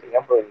மாட்டேன்னு சொல்லிட்டீங்க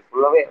ப்ரோ.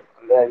 ஃபுல்லாவே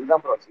அந்த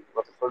இதுதான் ப்ரோ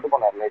சொல்லிட்டு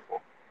போனார்ல இப்போ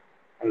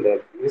அந்த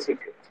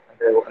மியூசிக்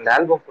அந்த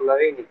ஆல்பம்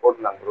ஃபுல்லாவே இன்னைக்கு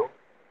போட்டுருந்தாங்க ப்ரோ.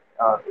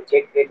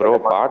 ப்ரோ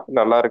பாட்டு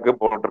நல்லா இருக்கு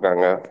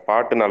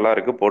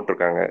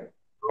போட்டிருக்காங்க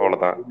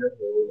அவ்வளவுதான்.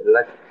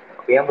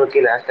 ஏன் ப்ரோ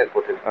கீழே ஹேஷ்டேக்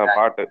போட்டுருக்கீங்க?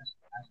 பாட்டு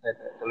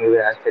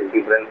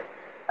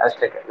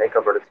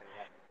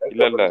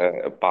இல்ல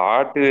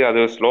பாட்டு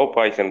அது ஸ்லோ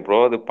பாய்சன் ப்ரோ.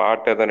 அது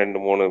பாட்டு தான்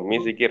 2-3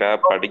 மியூசிக்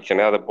ரேப்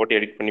அடிக்ஷன் அதை போட்டு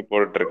எடிட் பண்ணி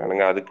போட்டுட்டு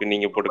இருக்கானுங்க. அதுக்கு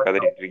நீங்க போட்டு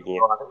கதறிட்டு இருக்கீங்க.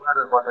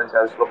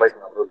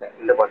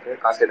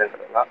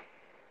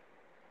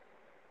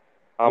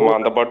 ஆமா,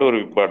 அந்த பாட்டு ஒரு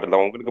பாட்டு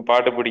தான். உங்களுக்கு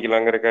பாட்டு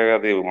பிடிக்கலாங்கிறக்காக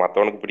அது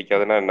மத்தவனுக்கு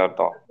பிடிக்காதுன்னா என்ன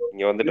அர்த்தம்?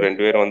 நீங்க வந்துட்டு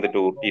 2 பேரும் வந்துட்டு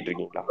ஊட்டிட்டு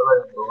இருக்கீங்களா?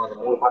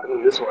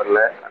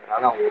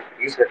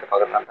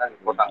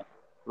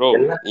 ப்ரோ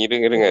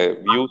இருங்க,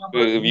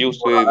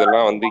 வியூஸ்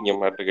இதெல்லாம் வந்து இங்க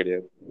மேட்டர்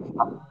கிடையாது.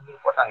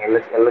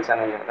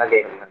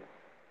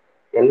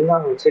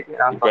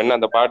 இப்ப என்ன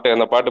அந்த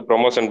பாட்டு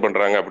ப்ரொமோஷன்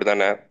பண்றாங்க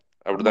அப்படிதானே?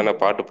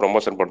 பாட்டு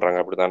ப்ரொமோஷன் பண்றாங்க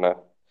அப்படிதானே?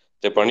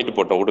 சரி, பண்ணிட்டு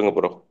போட்டோம், விடுங்க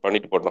ப்ரோ.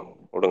 பண்ணிட்டு போட்டோம்,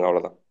 விடுங்க,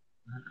 அவ்வளவுதான்.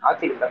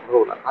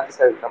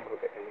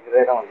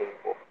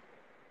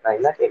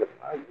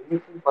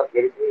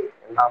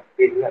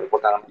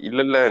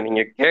 இல்ல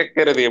நீங்க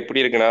கேட்கறது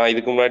எப்படி இருக்குன்னா,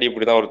 இதுக்கு முன்னாடி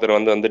இப்படிதான் ஒருத்தர்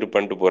வந்துட்டு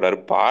பண்ணிட்டு போறாரு.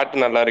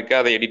 பாட்டு நல்லா இருக்கு,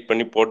 அதை எடிட்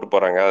பண்ணி போட்டு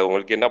போறாங்க. அது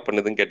உங்களுக்கு என்ன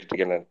பண்ணுதுன்னு கேட்டுட்டு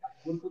இருக்கேன் நான்.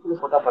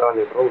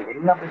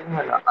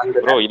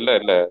 ப்ரோ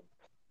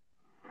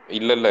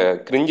இல்ல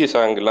கிரிஞ்சி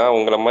சாங்லாம்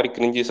உங்களை மாதிரி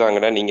கிரிஞ்சி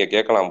சாங்னா நீங்க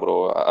கேட்கலாம் ப்ரோ.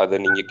 அதை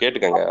நீங்க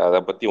கேட்டுக்கங்க. அதை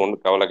பத்தி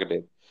ஒன்றும் கவலை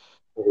கிடையாது,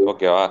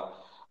 ஓகேவா?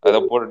 அதை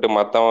போட்டுட்டு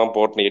மத்தவன்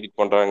போட்டு எடிட்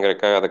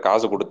பண்றாங்கிறக்காக அதை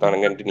காசு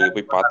கொடுத்தானுங்கன்ட்டு நீங்க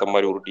போய் பார்த்த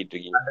மாதிரி உருட்டிட்டு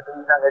இருக்கீங்க.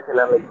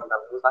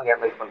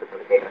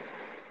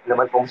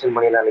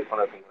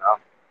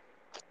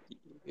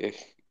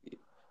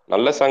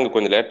 நல்ல சாங்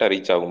கொஞ்சம் லேட்டா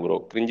ரீச் ஆகும் ப்ரோ.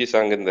 கிரிஞ்சி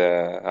சாங் இந்த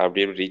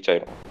அப்படியே ரீச்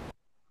ஆயிடும்.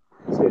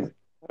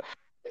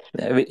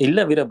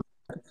 இல்ல வீர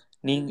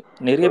நீங்க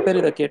நிறைய பேர்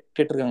இதை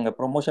கேட்டிருக்காங்க,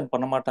 ப்ரொமோஷன்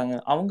பண்ண மாட்டாங்க.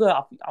 அவங்க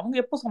அவங்க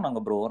எப்போ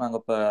சொன்னாங்க ப்ரோ நாங்க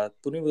இப்ப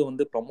துணிவு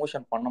வந்து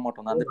ப்ரொமோஷன் பண்ண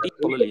மாட்டோம்? அந்த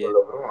டீம் சொல்லலையே.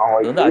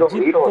 இது வந்து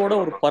அஜித்தோட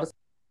ஒரு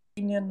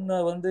பர்சன்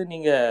வந்து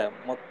நீங்க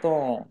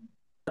மொத்தம்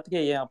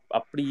ஏன்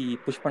அப்படி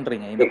புஷ்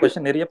பண்றீங்க? இந்த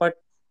கொஸ்டின் நிறைய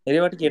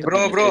வாட்டி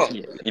கேட்டிருக்கீங்க ஸ்பெஷலி.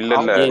 இல்ல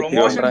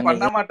ப்ரொமோஷன் பண்ண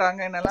பண்றாங்க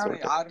மாட்டாங்கன்னு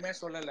யாருமே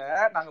சொல்லல.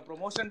 நாங்க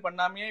ப்ரொமோஷன்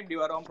பண்ணாமே இப்படி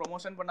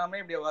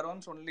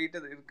வரோம்னு சொல்லிட்டு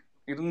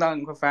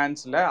இருந்தாங்க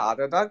ஃபேன்ஸ்ல.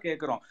 அததான்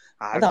கேக்குறோம்.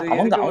 அது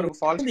எதுக்கு ஒரு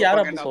ஃபால்ஸ்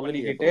ப்ரோபகண்டா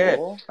பண்ணிக்கிட்டு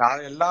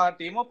எல்லா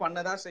டீமும்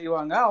பண்ணதான்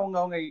செய்வாங்க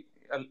அவங்க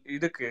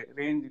இதுக்கு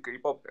ரேஞ்சுக்கு.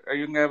 இப்போ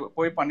இவங்க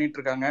போய் பண்ணிட்டு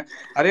இருக்காங்க.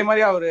 அதே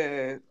மாதிரி அவரு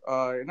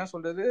என்ன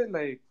சொல்றது,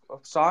 லைக்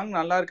சாங்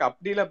நல்லா இருக்கு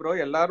அப்படி இல்ல ப்ரோ.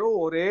 எல்லாரும்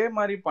ஒரே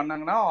மாதிரி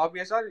பண்ணாங்கன்னா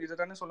ஆப்வியஸா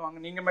இதுதானே சொல்லுவாங்க.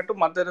 நீங்க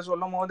மட்டும் மத்த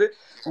சொல்லும் போது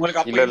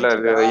உங்களுக்கு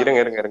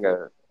இல்ல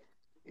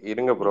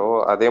இருங்க ப்ரோ.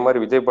 அதே மாதிரி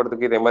விஜய்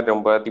படத்துக்கு இதே மாதிரி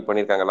ரொம்ப வாட்டி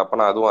பண்ணிருக்காங்கல்ல,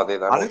 அப்பனா அதுவும் அதே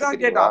தான். அதுதான்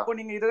கேட்டேன். அப்போ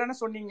நீங்க இதுதானே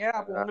சொன்னீங்க.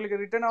 அப்போ உங்களுக்கு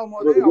ரிட்டர்ன்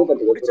ஆகும்போது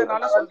அவங்களுக்கு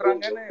பிடிச்சனால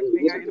சொல்றாங்கன்னு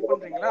நீங்க இது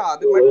பண்றீங்களா?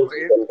 அது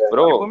மாதிரி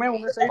எப்பவுமே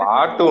உங்க சைடு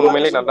பாட்டு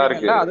உண்மையிலேயே நல்லா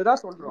இருக்கு.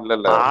 அதுதான் சொல்றோம்.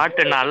 இல்ல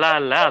பாட்டு நல்லா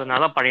இல்ல,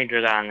 அதனால பண்ணிட்டு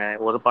இருக்காங்க.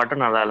 ஒரு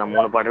பாட்டும் நல்லா இல்ல,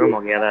 3 பாட்டுமே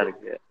மொக்கையா தான்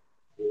இருக்கு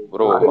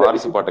ப்ரோ.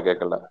 வாரிசு பாட்டு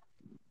கேட்கல.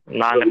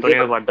 நாங்க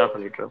துணிவு பாட்டு தான்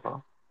சொல்லிட்டு இருக்கோம்.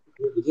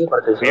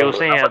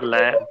 வியூஸும் ஏறல,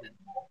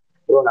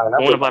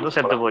 3 பாட்டும்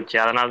செத்து போச்சு.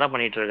 அதனால தான்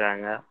பண்ணிட்டு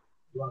இருக்காங்க.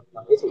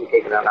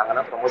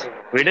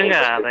 விடுங்க,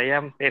 அதையா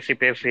பேசி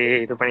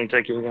இது பண்ணிட்டு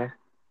இருக்கீங்க.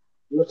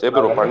 சரி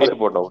ப்ரோ, பண்ணிட்டு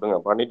போட்டோம், விடுங்க,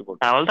 பண்ணிட்டு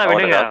போட்டோம். அவள்தான்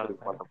விடுங்க.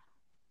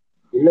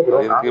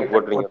 எதுக்கு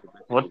போடுறீங்க?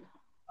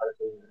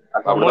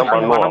 அப்படிதான்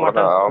பண்ணுவோம்,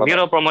 அவ்வளவுதான்.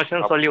 ஜீரோ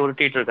ப்ரொமோஷன் சொல்லி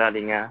உருட்டிட்டு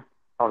இருக்காதீங்க,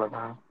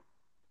 அவ்வளவுதான்.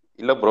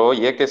 இல்ல ப்ரோ,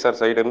 ஏகே சார்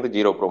சைடு இருந்து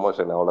ஜீரோ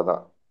ப்ரொமோஷன்,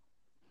 அவ்வளவுதான்.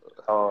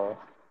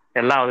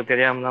 எல்லாம் அவருக்கு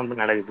தெரியாம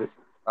தான் நடக்குது.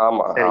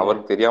 ஆமா,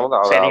 அவருக்கு தெரியாம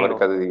தான்.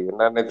 அவருக்கு அது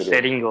என்னன்னே தெரியும்.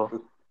 சரிங்கோ.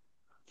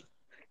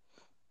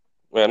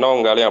 வேணா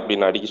உங்களையும்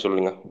அப்படின்னு அடிக்க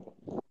சொல்லுங்க.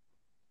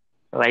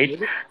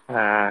 ரைட்.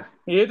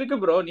 எதுக்கு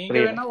ப்ரோ? நீங்க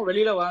வேணா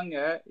வெளியில வாங்க,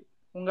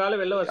 உங்களால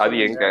வெளில வர அது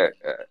எங்க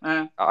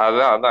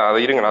அதான்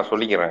அதை இருங்க நான்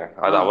சொல்லிக்கிறேன்.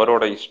 அது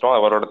அவரோட இஷ்டம்,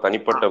 அவரோட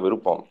தனிப்பட்ட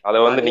விருப்பம். அதை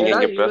வந்து நீங்க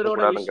இங்க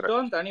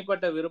பேசக்கூடாதுங்கிற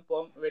தனிப்பட்ட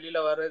விருப்பம். வெளியில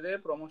வர்றது,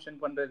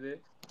 ப்ரொமோஷன் பண்றது.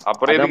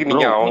 அப்புறம் எதுக்கு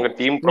நீங்க அவங்க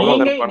டீம்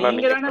ப்ரொமோஷன் பண்ணா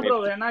நீங்க தானே ப்ரோ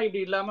வேணா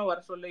இப்படி இல்லாம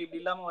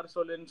வர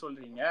சொல்லுன்னு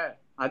சொல்றீங்க.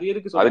 அது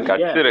எதுக்கு அது சொல்றீங்க?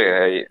 கட்டுரு.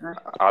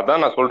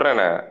 அதான் நான்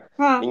சொல்றேனே,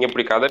 நீங்க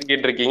இப்படி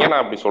கதறிக்கிட்டு இருக்கீங்க,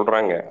 நான் அப்படி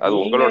சொல்றாங்க. அது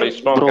உங்களோட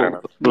இஷ்டம்.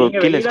 ப்ரோ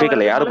கீழ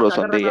ஸ்பீக்கர்ல யாரு ப்ரோ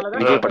வந்து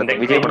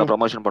விஜய் படம்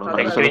ப்ரமோஷன்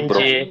பண்ணுவாங்க சொல்லுங்க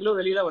ப்ரோ. நீங்களும்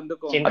வெளியில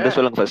வந்துக்கோங்க. அத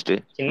சொல்லுங்க ஃபர்ஸ்ட்.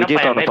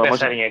 விஜய் படம்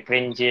ப்ரமோஷன்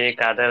கிரிஞ்சி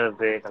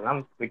கதறது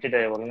இதெல்லாம்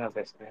விட்டுட்டு ஒழுங்கா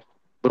பேசுங்க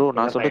ப்ரோ.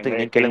 நான் சொல்றதுக்கு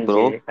நீங்க கேளுங்க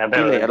ப்ரோ.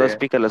 கீழ யாரோ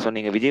ஸ்பீக்கர்ல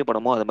சொன்னீங்க விஜய்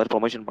படமோ அது மாதிரி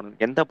ப்ரமோஷன் பண்ணுங்க.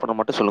 எந்த படம்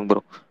மட்டும் சொல்லுங்க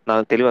ப்ரோ,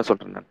 நான் தெளிவா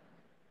சொல்றேன். நான்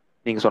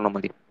நீங்க சொன்ன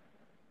மாதிரி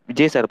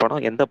விஜய் சார்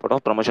படம் எந்த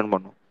படம் ப்ரமோஷன்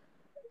பண்ணும்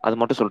அது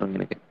மட்டும் சொல்றேங்க.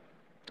 எனக்கு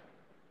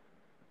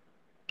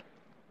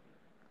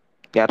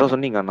யாரோ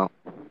சொன்னீங்க அண்ணா.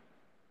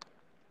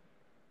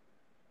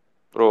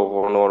 ப்ரோ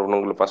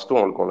உங்களுக்கு ஃபர்ஸ்ட்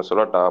ஒன்று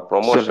சொல்லட்டா.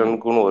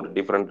 ப்ரொமோஷனுக்குன்னு ஒரு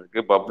டிஃபரெண்ட்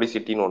இருக்கு,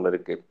 பப்ளிசிட்டின்னு ஒன்று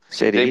இருக்கு.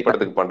 விஜய்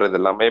படத்துக்கு பண்றது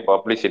எல்லாமே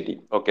பப்ளிசிட்டி,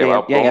 ஓகேவா?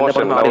 எந்த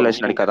படமே ஆடியோ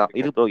லான்ச் நடக்காதா?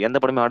 இது ப்ரோ எந்த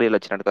படமே ஆடியோ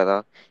லான்ச் நடக்காதா?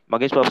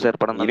 மகேஷ் பாபு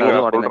சார் படம்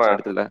இருங்க ஆடியோ லான்ச்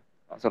நடக்குதுல,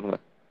 சொல்லுங்க.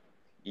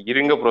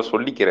 இருங்க ப்ரோ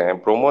சொல்லிக்கிறேன்.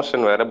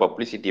 ப்ரொமோஷன் வேற,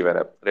 பப்ளிசிட்டி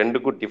வேற,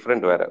 ரெண்டுக்கும்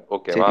டிஃபரெண்ட் வேற,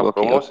 ஓகேவா?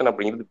 ப்ரொமோஷன்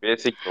அப்படிங்கிறது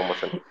பேசிக்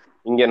ப்ரொமோஷன்.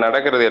 இங்க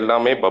நடக்கிறது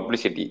எல்லாமே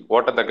பப்ளிசிட்டி.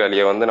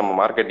 ஓட்டத்தக்காளியை வந்து நம்ம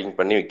மார்க்கெட்டிங்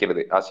பண்ணி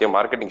வைக்கிறது. ஆசியா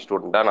மார்க்கெட்டிங்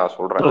ஸ்டூடெண்டா நான்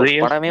சொல்றேன்.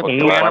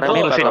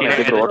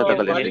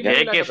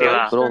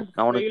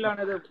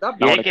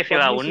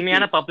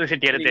 உண்மையான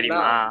பப்ளிசிட்டி எது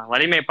தெரியுமா?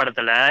 வலிமை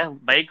படத்துல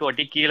பைக்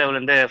ஓட்டி கீழே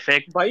விழுந்து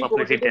ஃபேக்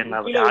பப்ளிசிட்டி,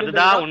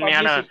 அதுதான்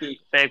உண்மையான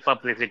ஃபேக்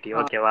பப்ளிசிட்டி,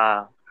 ஓகேவா?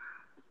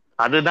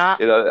 அதுதான்.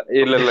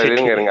 இல்ல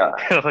இருங்க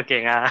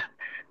ஓகேங்க,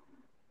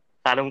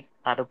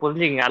 அத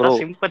புரிஞ்சுங்க. அதான்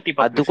சிம்பத்தி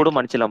பப்ளிசிட்டி. அது கூட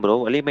மன்னிச்சலாம் ப்ரோ.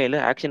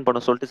 வலிமையில ஆக்ஷன்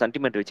படம் சொல்லிட்டு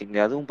சென்டிமெண்ட் வச்சுங்க,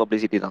 அதுவும்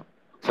பப்ளிசிட்டி தான்.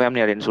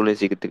 ஃபேமிலி ஆடியன்ஸ் சொல்லி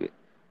சீக்கிரத்துக்கு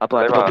அப்போ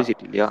அது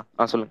பப்ளிசிட்டி இல்லையா?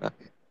 சொல்லுங்க.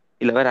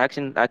 இல்ல வேற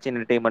ஆக்ஷன்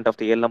என்டர்டெயின்மெண்ட் ஆஃப்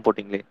தி இயர்லாம்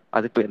போட்டிங்களே,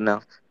 அதுக்கு என்ன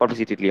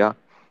பப்ளிசிட்டி இல்லையா?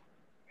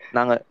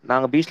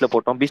 நாங்க பீச்ல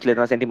போட்டோம், பீச்ல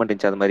எதனா சென்டிமெண்ட்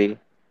இருந்துச்சு. அது மாதிரி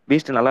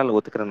பீச் நல்லா இல்ல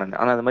ஒத்துக்கிறேன் நான்.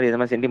 ஆனா அது மாதிரி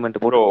எதனா சென்டிமெண்ட்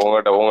போட்டு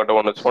உங்ககிட்ட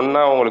ஒண்ணு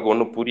சொன்னா உங்களுக்கு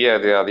ஒண்ணும்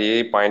புரியாது. அதையே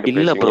பாயிண்ட்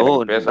இல்ல ப்ரோ.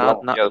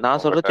 பேசலாம்.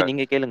 நான் சொல்றது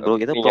நீங்க கேளுங்க ப்ரோ.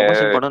 ஏதோ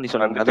ப்ரமோஷன் பண்ணனும் நீ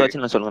சொல்லுங்க, அத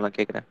வச்சு நான் சொல்லுங்க, நான்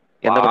கேக்குறேன்.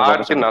 எந்த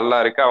பாட்டு நல்லா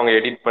இருக்கு, அவங்க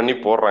எடிட் பண்ணி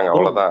போடுறாங்க,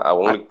 அவ்வளவுதான்.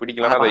 உங்களுக்கு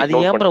பிடிக்கலனா அதை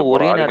அது ஏன் ப்ரோ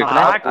ஒரே நேரத்துல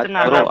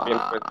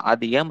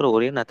அது ஏன் ப்ரோ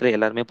ஒரே நேரத்துல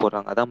எல்லாரும்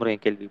போடுறாங்க? அதான் ப்ரோ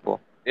என் கேள்வி. இப்போ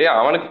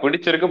அவனுக்கு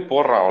பிடிச்சிருக்கு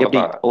போடுறான்,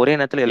 அவ்வளவுதான். ஒரே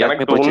நேரத்துல எல்லாருமே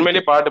எனக்கு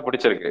உண்மையிலேயே பாட்டு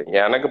பிடிச்சிருக்கு,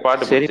 எனக்கு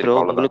பாட்டு சரி ப்ரோ.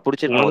 பிடிச்சிருக்கு. உங்களுக்கு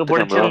பிடிச்சிருக்கு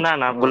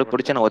உங்களுக்கு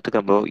பிடிச்ச நான்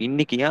ஒத்துக்கிறேன் ப்ரோ.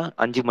 இன்னைக்கு ஏன்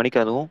 5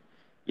 மணிக்கு அதுவும்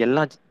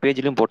எல்லா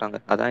பேஜ்லயும் போட்டாங்க?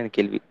 அதான் எனக்கு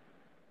கேள்வி.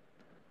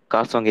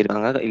 காசு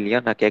வாங்கிருக்காங்க இல்லையா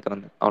நான் கேட்க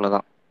வந்தேன்,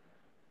 அவ்வளவுதான்.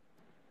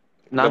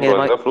 நாங்க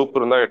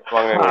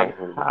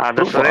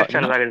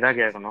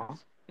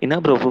என்ன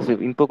ப்ரோ ப்ரூஃப்?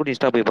 இப்போ கூட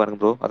இன்ஸ்டா போய் பாருங்க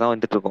ப்ரோ, அதான்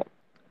வந்துட்டு இருக்கோம்.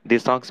 தி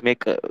songs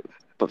make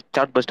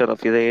chart Bastar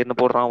of இதை ஏன்னு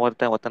போடுறான்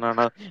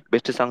ஒருத்தனானா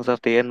பெஸ்ட் சாங்ஸ்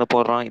ஆஃப் தி இயர்னு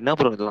போடுறான். என்ன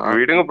ப்ரோ இதெல்லாம்?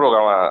 விடுங்க ப்ரோ,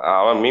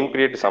 அவன் மீம்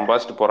கிரியேட்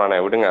சம்பாதிச்சுட்டு போறானே,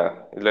 விடுங்க.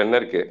 இதுல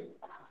என்ன இருக்கு?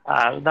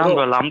 அதுதான்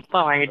ப்ரோ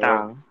லம்பா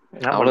வாங்கிட்டான்.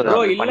 ப்ரோ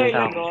இல்ல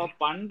ப்ரோ,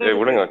 பண்றது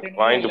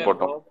பிரச்சனையே இல்ல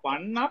ப்ரோ.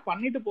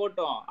 பண்ணிட்டு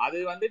போட்டோம். அது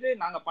வந்துட்டு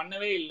நாங்க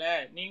பண்ணவே இல்ல,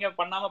 நீங்க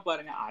பண்ணாம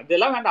பாருங்க,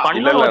 அதெல்லாம் வேண்டாம்.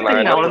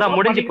 அவ்வளவுதான்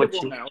முடிஞ்சு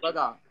போச்சு,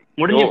 அவ்வளவுதான்.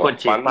 முடிஞ்சு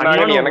போச்சு. பண்ணாங்கன்னு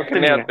பண்ணணும் எனக்கு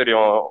என்னையா ஒத்துக்குங்க.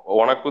 தெரியும்?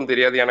 உனக்கும்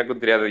தெரியாது,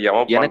 எனக்கும் தெரியாது.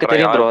 எவன் எனக்கு பண்றான்,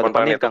 தெரியும் ப்ரோ, யாரு அது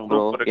பண்றான்னு ஏதோ பண்ணியிருக்காங்க ப்ரோ.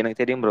 ப்ரூஃப் இருக்கு.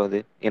 எனக்கு தெரியும் ப்ரோ, அது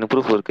எனக்கு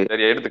ப்ரூஃப் இருக்கு.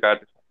 சரி,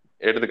 எடுத்துக்காட்டு,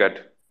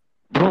 எடுத்துக்காட்டு,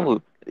 ப்ரோ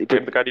இப்போ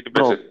எடுத்து காட்டிட்டு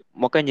ப்ரோ பேசு.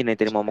 மொக்க இன்ஜினியர்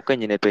தெரியுமா? மொக்க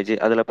இன்ஜினியர் பேஜ்,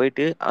 அதில்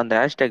போயிட்டு அந்த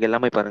ஹேஷ்டேக்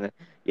எல்லாமே பாருங்க.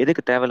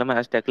 எதுக்கு தேவையில்லாம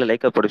ஹேஷ்டேக்ல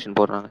லைக்கா ப்ரொடக்ஷன்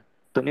போடுறாங்க?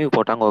 துணிவு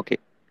போட்டாங்க, ஓகே.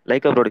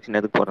 லைக்கா ப்ரொடக்ஷன்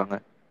எதுக்கு போடுறாங்க?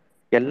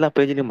 எல்லா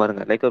பேஜ்லையும்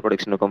பாருங்க, லைக்கா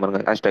ப்ரொடக்ஷன் இருக்கும்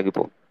பாருங்க ஹேஷ்டேக்.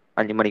 இப்போ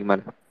 5 மணிக்கு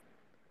மேலே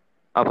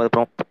அப்போ அது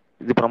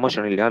இது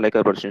ப்ரொமோஷன் இல்லையா?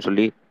 லைக்கா ப்ரொடக்ஷன்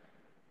சொல்லி.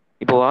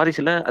 இப்போ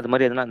வாரிசுல அது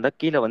மாதிரி எதனா இருந்தால்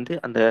கீழே வந்து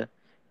அந்த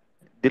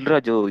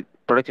தில்ராஜு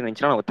ப்ரொடக்ஷன்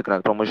இருந்துச்சுன்னா நான்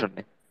ஒத்துக்கிறேன் ப்ரொமோஷன்.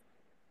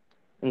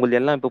 உங்களுக்கு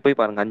எல்லாம் இப்போ போய்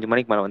பாருங்க 5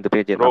 மணிக்கு மேலே வந்து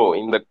பேஜ் ப்ரோ, எல்லாம்.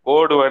 இந்த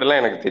கோடு வேர்டுலாம்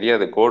எனக்கு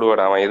தெரியாது. கோடு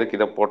வேர்டு அவன் எதுக்கு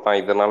இதை போட்டான்,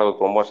 இதனால ஒரு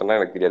ப்ரொமோஷன்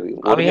எனக்கு தெரியாது.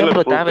 அவன் ஏன் ஒரிஜினல்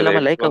ப்ரோ ப்ரூஃப் இதை தேவையில்லாம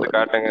எடுத்து லைக்கா வந்து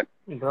காட்டுங்க.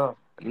 ப்ரோ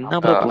என்ன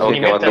ப்ரோ ப்ரூஃப் ஓகே,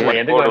 ஒண்ணுமே வேணும் தெரியல,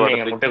 உங்களுக்கு? எதுக்கு கோடு வந்து வேர்டை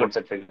நீங்க தூக்கி முட்டை போட்டு.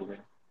 கொடுத்துட்டு இருக்கீங்க?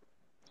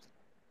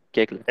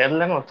 கேட்கல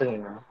தெரியலன்னு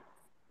ஒத்துக்குங்க.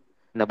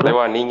 என்ன ப்ரோ?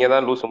 தலைவா, நீங்க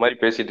தான் லூசு மாதிரி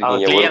பேசிட்டு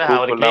இருக்கீங்க. ஒரு அவர்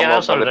ப்ரூஃப் கிளியரா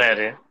இல்லாம உட்காந்துட்டு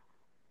சொல்றாரு,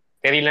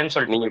 தெரியலன்னு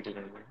சொல்லிட்டு நீங்க.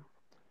 போயிட்டீங்க.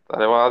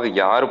 தலைவா, அது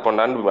யாரு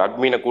பண்ணான்னு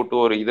அட்மினை கூட்டு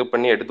ஒரு இது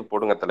பண்ணி எடுத்து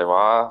போடுங்க தலைவா.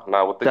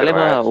 நான்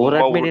தலைவா ஒத்துக்கிறேன். ஒரு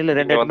சும்மா அட்மின் இல்ல, உருட்டு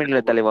 2 நீங்க அட்மின் இல்ல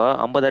வந்துட்டு. தலைவா,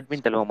 50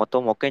 அட்மின் தலைவா.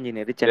 மொத்தம் மொக்க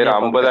இன்ஜினியர் சரி, சென்னை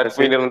 50 கம்ப்யூட்டர் சயின்ஸ்.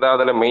 அட்மின் இருந்தா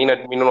அதுல மெயின்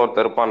அட்மின்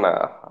ஒருத்தர் இருப்பானே,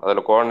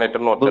 அதுல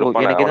கோஆர்டினேட்டர்னு ஒருத்தர் ப்ரோ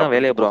இருப்பானே, எனக்கு அவனை தான்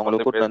வேலையா தூக்கி ப்ரோ கூட்டு அவங்களை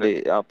வந்து கூட்டு பேசு.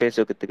 வந்து பேச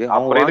வைக்கிறதுக்கு.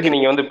 அவங்க அப்புறம் எதுக்கு வாங்கி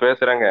நீங்க வந்து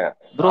பேசுறாங்க?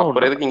 ப்ரோ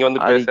அப்புறம் எதுக்கு இங்க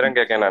வந்து அது பேசுறேன்னு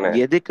கேட்கேன் நானு.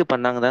 எதுக்கு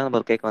பண்ணாங்க தான்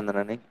நம்ம கேட்க வந்தேன்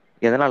நானு.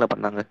 எதனால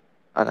பண்ணாங்க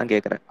அதான்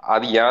கேட்கறேன்.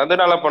 அது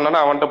எதனால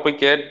பண்ணானா அவன்கிட்ட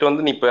போய் கேட்டு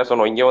வந்து நீ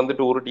பேசணும். இங்க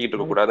வந்துட்டு உருட்டிட்டு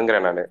இருக்க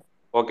கூடாதுங்கிறேன் நானு.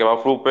 ஓகேவா?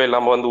 ப்ரூஃபே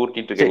இல்லாம வந்து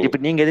உருட்டிட்டு இருக்க சரி, நீ. இப்போ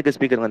நீங்க எதுக்கு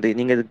ஸ்பீக்கர் வந்து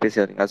நீங்க எதுக்கு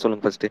பேசுறீங்க அது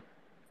சொல்லுங்க ஃபர்ஸ்ட்.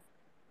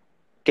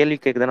 கேள்வி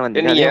கேட்க தானே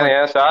வந்தீங்க, நீ அதே என் வந்து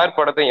என் சார்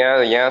படத்தை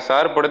என்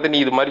சார் படத்தை நீ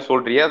இது மாதிரி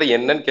சொல்றியா? அதை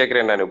என்னன்னு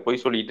கேட்கறேன் நானு.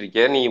 போய் சொல்லிட்டு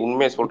இருக்கியா? நீ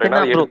உண்மையை இப்போ சொல்றேன்னா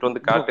என்ன அதை ப்ரோ? எடுத்துட்டு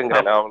வந்து ப்ரோ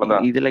காட்டுங்கிறேன்.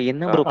 அவ்வளவுதான். இதுல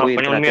என்ன ஆ. ப்ரோ அப்ப நீ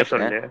போயிருக்கு நான் உண்மையா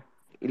கேட்கறேன்.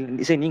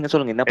 சொல்லு. சரி நீங்க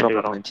சொல்லுங்க, என்ன ப்ராப்ளம்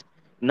கேட்டுக்கிறோம். நடந்துச்சு?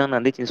 என்ன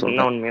நடந்துச்சுன்னு என்ன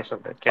சொல்லுங்க. உண்மையா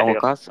சொல்லு, அவங்க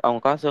கேட்டுக்கிறோம்.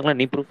 காசு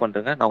வாங்கலாம், நீ ப்ரூவ்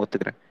பண்றேங்க, நான்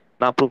ஒத்துக்கிறேன்.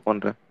 நான் ப்ரூவ்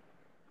பண்றேன்.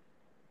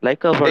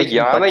 லைக்கா ஏய், ப்ரொடக்ஷன்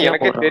அதான் பச்சையா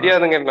எனக்கே போடுறான்.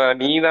 தெரியாதுங்க.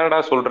 நீ தானடா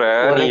சொல்ற,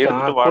 ஒரு நீ நிமிஷம்,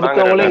 எடுத்துட்டு வாடாங்கிறேன்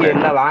கொடுத்தவங்களும் இங்க நானு.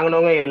 இல்ல,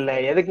 வாங்கினவங்க இல்ல.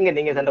 எதுக்குங்க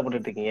நீங்க சண்டை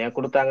போட்டுட்டு இருக்கீங்க?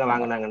 கொடுத்தாங்க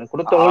வாங்கினாங்கன்னு.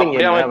 கொடுத்தவங்களும் இங்க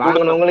அப்படியே இல்ல, அவன் கொடுத்த.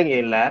 வாங்கினவங்களும் இங்க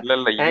இல்ல.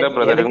 இல்ல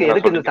பிரதர், எதுக்கு நான்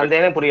எதுக்கு இந்த சொல்லிக்கிறேன்.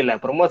 சந்தேகமே புரியல.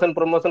 Promotion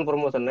promotion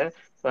promotion.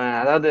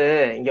 அதாவது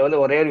இங்க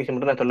வந்து ஒரே ஒரு விஷயம்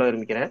மட்டும் நான் சொல்ல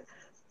விரும்பிக்கிறேன்.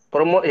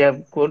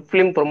 Good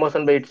film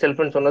promotion by it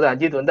செல்ஃப்னு சொன்னது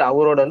அஜித் வந்து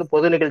அவரோட வந்து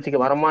பொது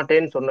நிகழ்ச்சிக்கு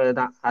வரமாட்டேன்னு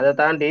சொன்னதுதான். அதை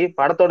தாண்டி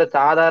படத்தோட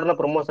சாதாரண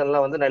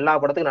ப்ரொமோஷன்லாம் வந்து எல்லா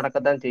படத்துக்கும்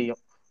நடக்கத்தான்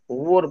செய்யும்.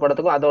 ஒவ்வொரு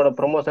படத்துக்கும் அதோட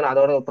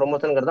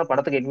ப்ரொமோஷன்ங்கிறது தான்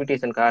படத்துக்கு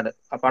இன்விடேஷன் கார்டு.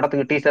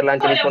 படத்துக்கு டீசர்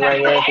லான்ச் ரிலீஸ்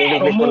பண்ணாங்க, சிங்கிள்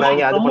ரிலீஸ்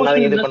பண்ணாங்க, அது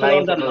பண்ணாங்க, ப்ரொமோஷன் இது என்ன சொல்ல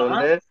பண்ணாங்கன்னு சொல்றது வந்தாருன்னா,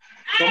 வந்து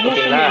ப்ரொமோஷன்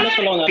ஓகேங்களா. என்ன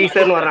சொல்ல வந்தாருன்னா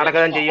டீசர்னு ஒரு புரியல.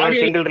 நடக்கதான் செய்யும்,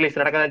 ஆடியோ சிங்கிள் ரிலீஸ்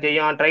நடக்கதான்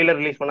செய்யும், ட்ரைலர்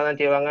ரிலீஸ் பண்ணதான்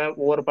செய்வாங்க.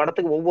 ஒவ்வொரு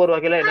படத்துக்கு ஒவ்வொரு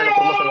வகையில என்னென்ன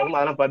ப்ரொமோஷன் வருமோ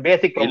அதெல்லாம்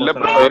பேசிக் இல்ல ப்ரொமோஷன்.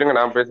 ப்ரோ, அதெல்லாம் இருங்க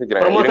நான்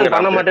பேசிக்கிறேன். இருங்க ப்ரொமோஷன்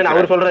பண்ண நான் மாட்டேன்னு பேசிக்கிறேன்.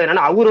 அவர் சொல்றது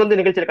என்னன்னா, அவர் வந்து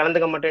நிகழ்ச்சியில்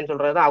கலந்துக்க மாட்டேன்னு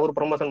சொல்றது அவர்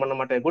ப்ரொமோஷன் பண்ண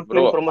மாட்டேன். Good bro,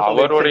 film promotion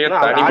by it அவருடைய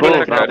செல்ஃப்னா அவர் ப்ரோ ஆடியன்ஸ்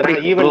தனிப்பட்ட நான் அப்படி நடத்துறாங்க,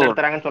 கருத்து. ப்ரோ ஈவென்ட்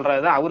நடத்துறாங்கன்னு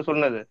சொல்றதுதான் அவர்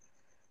சொன்னது.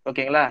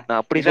 ஓகேங்களா.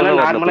 நான் அப்படி சொல்ல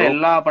இதெல்லாம் வரல நார்மலா ப்ரோ.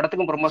 எல்லா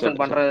படத்துக்கும் ப்ரொமோஷன் சொல்லு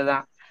சொல்லு.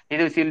 பண்றதுதான்.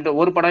 இது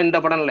ஒரு படம் இந்த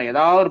படம் இல்லை,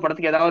 ஏதாவது ஒரு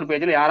படத்துக்கு ஏதாவது ஒரு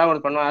பேஜ்ல யாராவது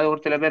பண்ணுவாங்க. அது ஒரு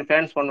சில பேர்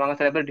ஃபேன்ஸ் பண்ணுவாங்க,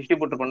 சில பேர்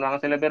டிஸ்ட்ரிபியூட்டர் பண்ணுவாங்க,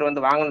 சில பேர்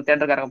வந்து வாங்கின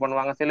தேட்டருக்காரங்க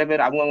பண்ணுவாங்க, சில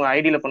பேர் அவங்கவுங்க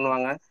ஐடியில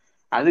பண்ணுவாங்க.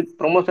 அது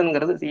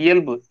ப்ரொமோஷன்ங்கிறது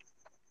இயல்பு,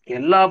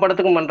 எல்லா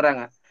படத்துக்கும்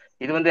பண்றாங்க.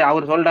 இது வந்து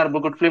அவர் சொல்றாரு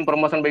good film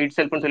promotion by it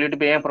செல்ஃப்னு சொல்லிட்டு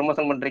இப்போ ஏன்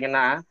ப்ரொமோஷன்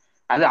பண்றீங்கன்னா,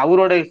 அது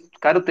அவரோட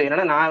கருத்து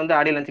என்னன்னா, நான் வந்து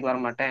ஆடியோ லஞ்சுக்கு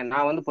வர மாட்டேன்,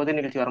 நான் வந்து பொது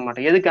நிகழ்ச்சி வர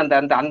மாட்டேன். எதுக்கு அந்த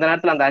அந்த அந்த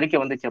நேரத்தில் அந்த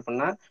அறிக்கை வந்துச்சு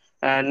அப்படின்னா,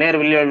 நேரு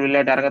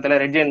விளையாட்டு அரங்கத்துல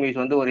ரெட் ஜெயின் நியூஸ்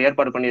வந்து ஒரு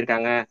ஏற்பாடு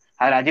பண்ணியிருக்காங்க,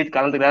 அதுல அஜித்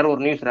கலந்துக்கிறாரு,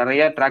 ஒரு நியூஸ்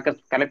நிறைய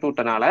ட்ராக்கர்ஸ் கிளப்பி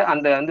விட்டனால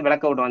அந்த வந்து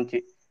விளக்க விட்டு வந்துச்சு.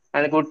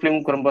 அந்த good film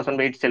promotion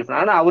by it self.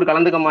 ஆனால் அவர்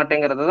கலந்துக்க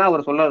மாட்டேங்கிறது தான்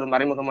அவர் சொல்ல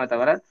மறைமுகமா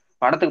தவிர,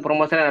 படத்துக்கு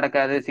ப்ரொமோஷனே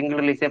நடக்காது,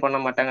 சிங்கிள் ரிலீஸே பண்ண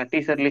மாட்டாங்க,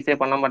 டீசர் ரிலீஸே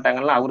பண்ண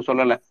மாட்டாங்கலாம் அவர்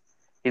சொல்லல.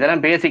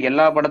 இதெல்லாம் பேசிக்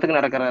எல்லா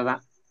படத்துக்கும் நடக்கிறது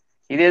தான்.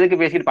 இது எதுக்கு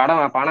பேசிட்டு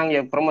பணம் இங்க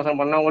ப்ரொமோஷன்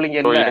பண்ணவங்களும் இங்க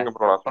ப்ரோ இல்ல, இருங்க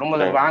ப்ரோ, நான்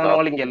ப்ரொமோஷன் சொல்லிக்கிறேன்.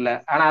 வாங்கினவங்களும் இங்க இல்ல.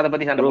 ஆனா அதை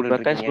பத்தி சண்டை ப்ரோ போட்டுட்டு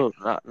பிரகாஷ்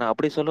இருக்கீங்க. ப்ரோ, நான்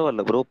அப்படி சொல்ல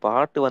வரல ப்ரோ.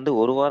 பாட்டு வந்து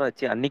ஒரு வாரம்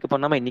ஆச்சு, அன்னைக்கு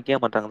பண்ணாம இன்னைக்கே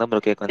மாட்டாங்க தான்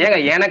ப்ரோ கேட்க வந்தேன் ஏங்க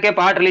நானு. எனக்கே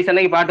பாட்டு ரிலீஸ்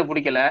அன்னைக்கு பாட்டு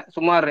பிடிக்கல,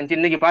 சும்மா இருந்துச்சு.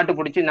 இன்னைக்கு பாட்டு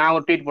பிடிச்சி நான்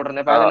ஒரு ட்வீட்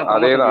போட்டிருந்தேன். இப்ப அது என்ன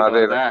ப்ரொமோஷன் அதேதான் ட்வீட்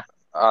வருதா? அதேதான்.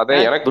 அதே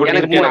எனக்கு ப்ரோ நீங்க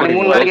எனக்கு பிடிச்சிருக்கு, எனக்கு அன்னைக்கு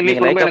 3 போடுறீங்களா? நாளைக்கு பிடிக்கல.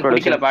 ரிலீஸ் நீங்க பண்ணும்போது லைக்கா எனக்கு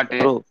பிடிக்கல ப்ரொடக்ஷன் பாட்டு.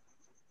 ப்ரோ.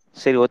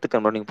 சரி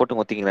ஒத்துக்கிறேன் ப்ரோ, நீங்க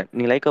போட்டுங்க, ஒத்திக்கிறேன்.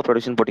 நீங்க லைக்கா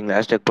ப்ரொடக்ஷன் போட்டீங்களா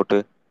ஹேஷ்டேக் போட்டு?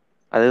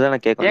 அதுதான்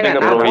நான் கேட்க ஏங்க வந்தேன்.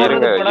 இருங்க ப்ரோ, நான் எதனால?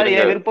 இருங்க போடுறது போடாது,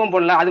 இருங்க என் விருப்பம்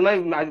போடல. அது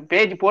மாதிரி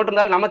பேஜ்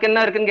போட்டிருந்தா நமக்கு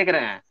என்ன இருக்குன்னு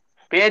கேக்குறேன்.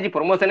 Page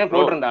ப்ரொமோஷனே bro.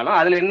 போட்டிருந்தாலும்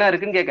அதுல என்ன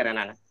இருக்குன்னு கேக்குறேன்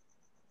நான்.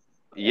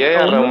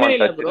 ஏஆர் ஒண்ணுமே ரஹ்மான்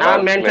இல்ல டச் ப்ரோ. நான்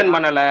டான்ஸ்னு. மென்ஷன்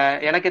பண்ணல,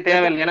 எனக்கு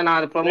தேவையில்லை, ஏன்னா நான்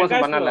அது ப்ரொமோஷன்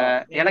பிரகாஷ் ப்ரோ, பண்ணல.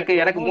 நீங்க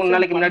எனக்கு 3 ப்ரொமோஷன்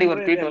நாளைக்கு முன்னாடி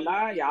ஒரு ட்வீட்.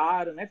 பண்றதெல்லாம்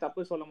யாருமே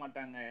தப்பு சொல்ல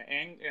மாட்டாங்க.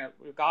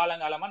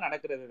 காலங்காலமா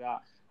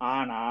நடக்கிறதுதான்.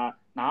 ஆனா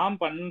நான்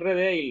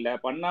பண்றதே இல்ல,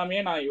 பண்ணாமே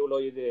நான்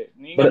இவ்வளவு இது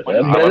நீங்க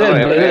பண்ணிட்டு பிரதர் அவர்தான்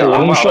இருக்கீங்க. எனக்கு பிரதர் ஒரு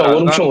ஆமா, நிமிஷம் அவர்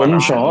ஒரு நிமிஷம் அதுதான் ஒரு பண்ணாரு.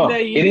 நிமிஷம் அந்த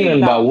இது இருங்க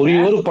நண்பா. இல்லாம ஒரே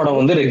ஒரு படம்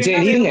வந்து உங்களுக்கு என்ன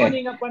ரெஜெயின் இருங்க. வேணுமோ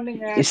நீங்க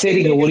பண்ணுங்க,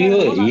 சரிங்க, எங்களுக்கு ஒரே என்ன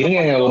வேணுமோ நாங்க இருங்க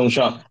ஒரு பண்றோம்.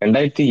 நிமிஷம்.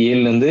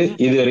 2007ல இருந்து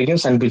இது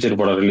வரைக்கும் சன் பிக்சர்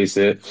படம்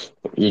ரிலீஸ்.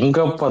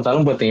 எங்க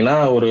பார்த்தாலும் பாத்தீங்கன்னா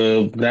ஒரு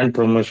கிராண்ட்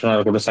ப்ரொமோஷனா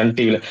இருக்கட்டும்.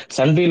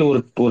 சன் டிவில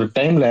ஒரு ஒரு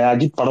டைம்ல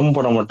அஜித் படமும்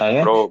போட மாட்டாங்க,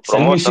 ப்ரோ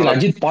சன் மியூசிக்ல ப்ரொமோஷன்ல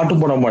அஜித்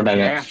பாட்டும் போட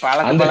மாட்டாங்க. ஏன்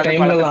பழசு அந்த பழசு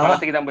டைம்ல பழசு எல்லாம்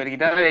படத்துக்கு தான்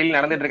போயிருக்கிட்டா டெய்லி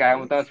நடந்துட்டு இருக்காங்க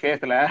மொத்தம்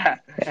ஸ்பேஸ்ல.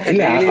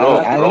 இல்ல டெய்லி ப்ரோ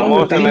அதெல்லாம் எல்லாத்துக்கும்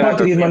உங்களுக்கு ப்ரொமோஷன்ல தெரியுமா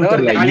ஏதோ தெரியுமான்னு ஒரு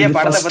தெரியல. ஜாலியா இது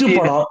படத்தை ஃபர்ஸ்ட் பத்தி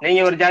படம்.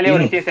 நீங்க ஒரு ஜாலியா ஒரு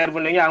இருங்க. விஷயம் ஷேர்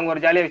பண்ணுவீங்க, அவங்க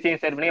ஒரு ஜாலியா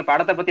விஷயம் ஷேர் பண்ணுவீங்க,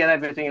 படத்தை பத்தி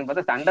ஏதாவது பேசுவீங்கன்னு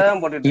பார்த்தா சண்டை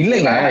தான் போட்டுட்டு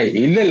இல்லங்க,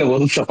 இருக்கீங்களா? இல்ல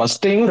ஒரு நிமிஷம்.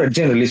 First time red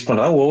Jain release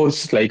பண்றாங்க,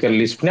 ஓவர்சீஸ் லைக்கா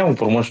ரிலீஸ் பண்ணி அவங்க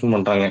ப்ரொமோஷன்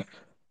பண்றாங்க.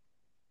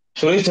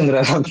 சுரேஷ்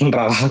சந்திரா தான்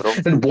பண்றாரா?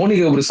 ப்ரோ போனி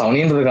கபூர்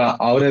சவனின்னு இருக்கான்,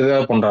 அவர்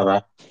எதாவது பண்றாரா?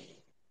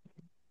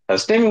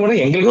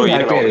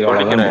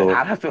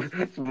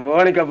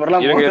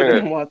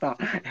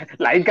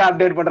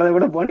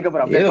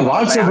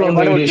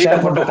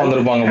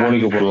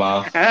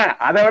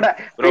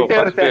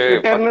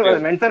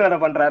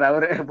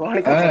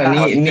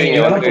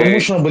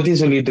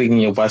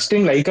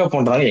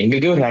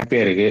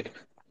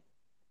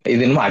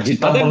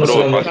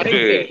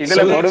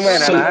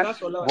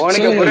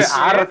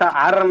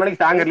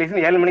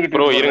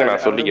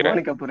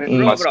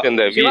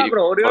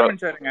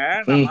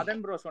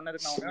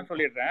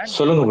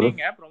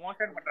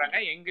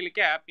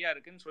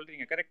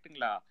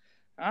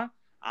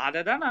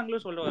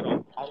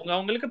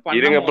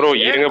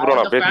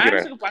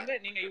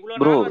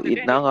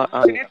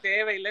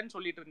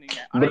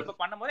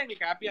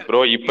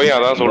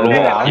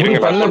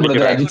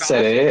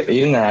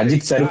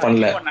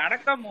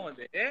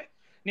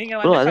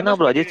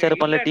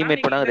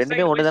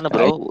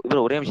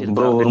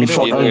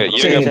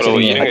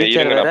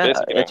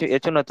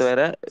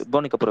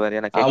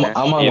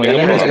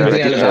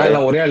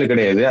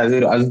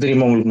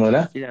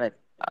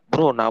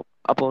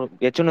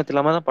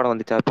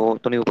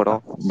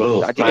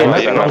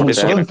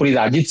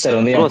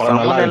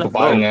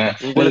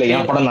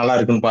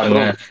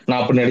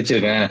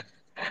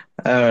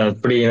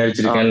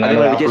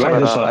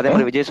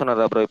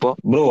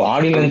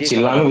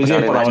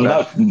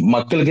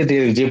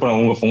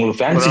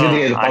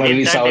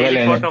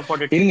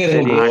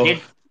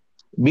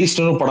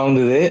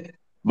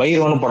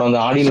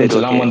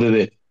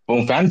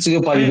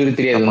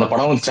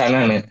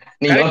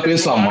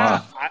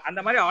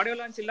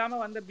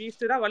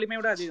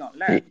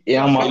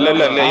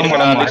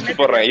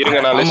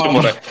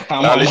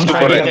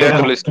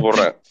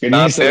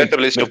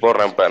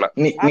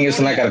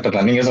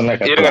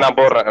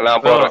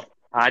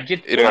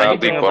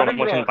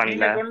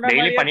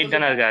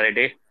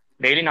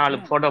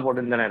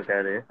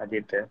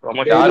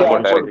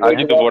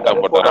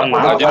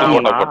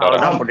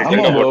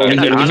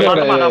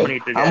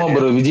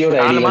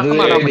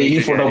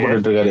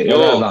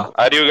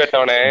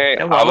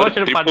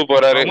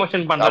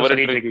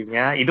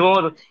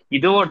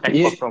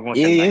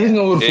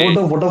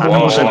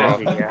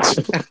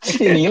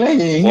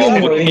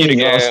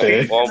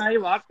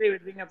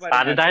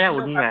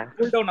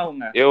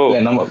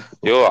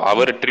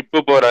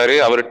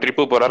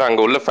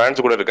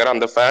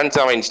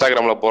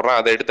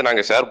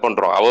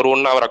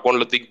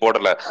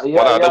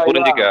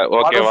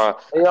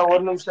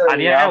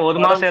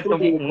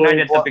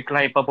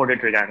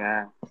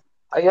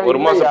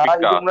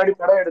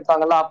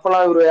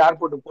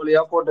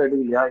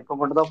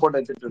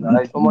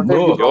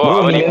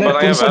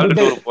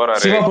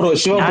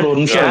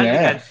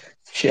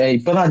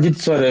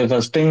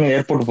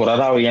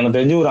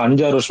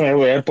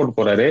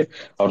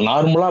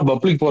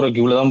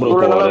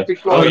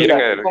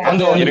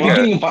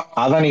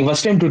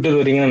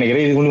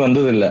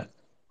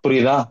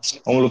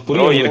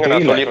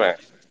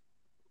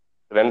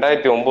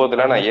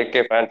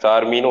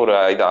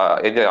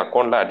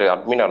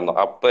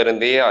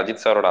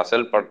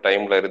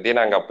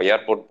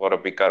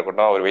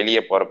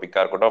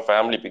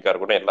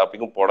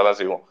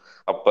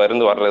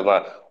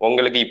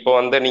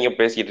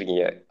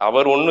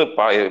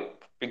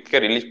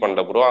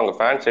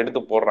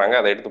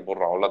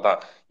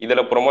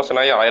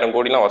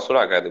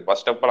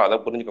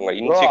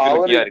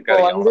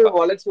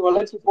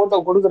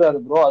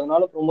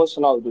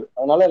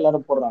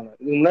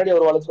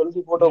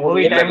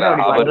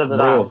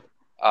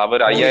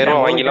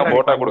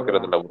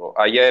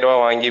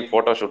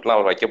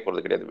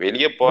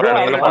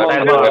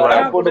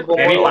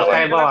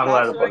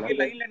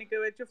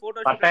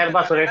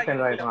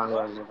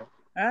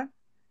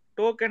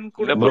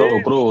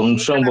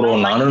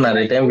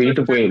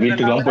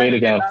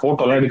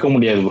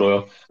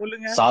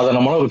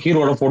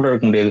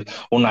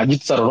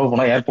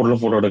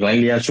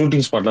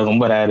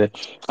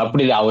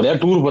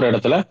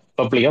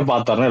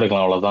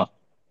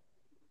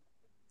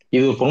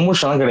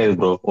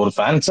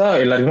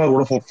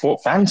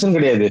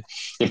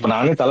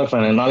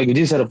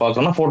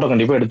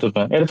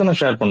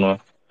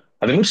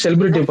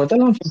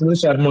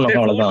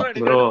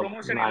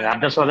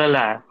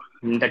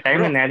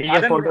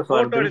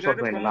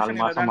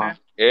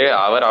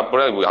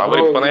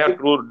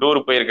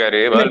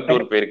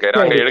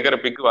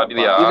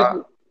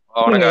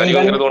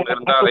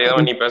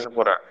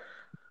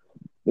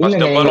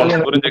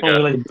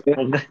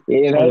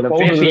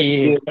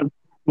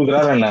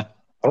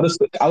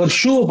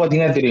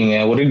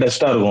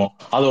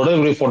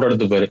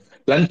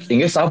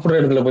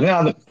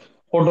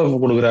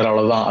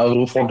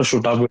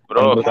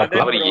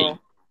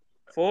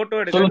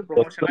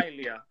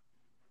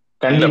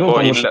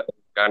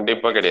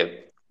 கிடையாது.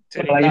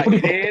 சரிங்களா?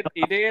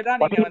 இதேதான்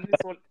நீங்க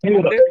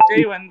வந்து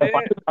விஜய் வந்து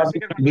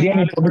ரசிகர் மன்றம்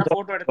நாளுக்கு கூட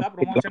போட்டோ எடுத்தா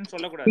ப்ரொமோஷன்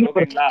சொல்லக்கூடாது.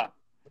 ஓகேங்களா?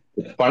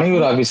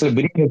 பணியூர் ஆபீஸ்ல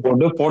பிரியாணி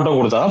போட்டு போட்டோ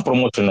கொடுத்தா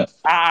ப்ரொமோஷன்.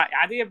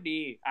 அது எப்படி?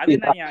 அது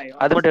என்ன நியாயம்?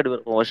 அது மட்டும்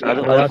எடுப்போம். அது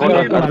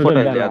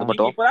போட்டோ இல்லையா? அது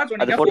மட்டும்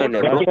அது போட்டோ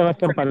இல்லையா?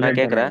 நான்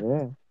கேக்குறேன்.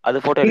 அது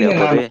போட்டோ இல்லையா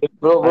ப்ரோ? அது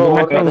ப்ரோ ப்ரோ அது ஒரு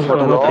மட்டும் அது நிமிஷம்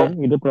போட்டோ ப்ரோ.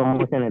 இல்ல. இது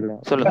ப்ரொமோஷன் இல்ல.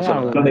 சொல்லுங்க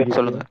சொல்லுங்க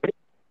சொல்லுங்க.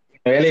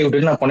 வேலையை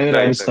விட்டு நான் பணிவிட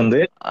ஆஃபீஸ்க்கு வந்து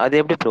அது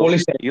எப்படி ப்ரோ?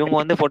 போலீஸ் இவங்க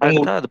வந்து போட்டோ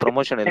எடுத்தா அது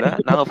ப்ரொமோஷன் இல்ல,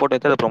 நாங்க போட்டோ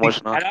எடுத்தா அது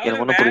ப்ரொமோஷனா? அதாவது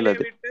எனக்கு ஒன்றும் புரியல வேலையை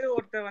அது. விட்டு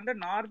ஒருத்தர் வந்து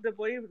நார்த்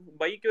போய்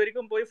பைக்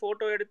வரைக்கும் போய்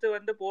போட்டோ எடுத்து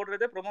வந்து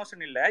போடுறது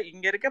ப்ரொமோஷன் இல்ல,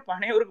 இங்க இருக்க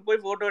பனையூருக்கு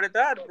போய் போட்டோ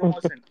எடுத்தா அது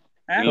ப்ரொமோஷன்.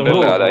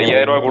 இல்ல அது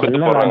 5000 ரூபாய் கொடுத்து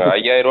போடுறாங்க.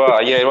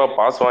 5000 ரூபாய்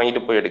பாஸ்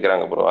வாங்கிட்டு போய்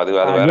எடுக்கிறாங்க ப்ரோ. அது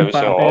வேற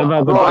விஷயம்.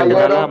 ப்ரோ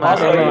 5000 ரூபாய்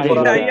பாஸ் வாங்கிட்டு இந்த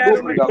போறாங்க.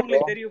 5000 ப்ரூஃப் ரூபாய்க்கு இருக்கா ப்ரோ?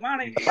 உங்களுக்கு தெரியுமா?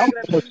 ஆனா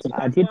இன்ஸ்டாகிராம் ரீல்ஸ்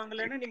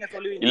பாக்குவாங்கன்னு நீங்க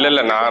சொல்லுவீங்க.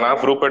 இல்ல நான்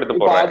ப்ரூஃப் எடுத்து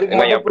இப்போ போடுறேன். அதுக்கு ஏன்னா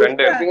மட்டும் என் ப்ரூஃப்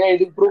ஃப்ரெண்டு கேட்பீங்க,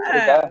 இதுக்கு ப்ரூஃப்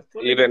இருக்கா?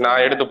 இது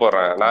நான் எடுத்து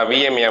போடுறேன். நான்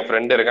விஎம் என்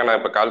ஃப்ரெண்டு இருக்கேன். நான்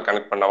இப்ப கால்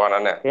கனெக்ட் பண்ணவா?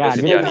 நானு சரி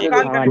பேசிட்டியா நீ? சரி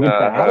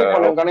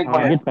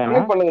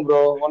கனெக்ட் பண்ணுங்க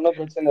ப்ரோ, ஒன்னும்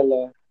பிரச்சனை இல்ல.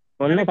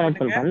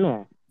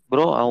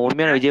 ப்ரோ அவன்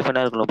உண்மையான விஜய்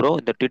ஃபேனா இருக்கணும் ப்ரோ.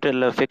 இந்த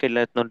ட்விட்டர்ல ஃபேக் இல்ல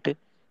எடுத்துட்டு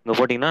இங்க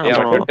போட்டீங்கன்னா அவன்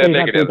அப்புறம்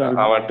ட்விட்டர்லேயே கிடையாது.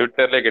 அவன்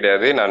ட்விட்டர்லேயே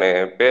கிடையாது. நான்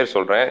பேர்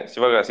சொல்றேன்,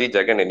 சிவகாசி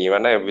ஜெகன். நீ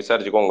வேணா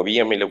விசாரிச்சுக்கோ, உங்க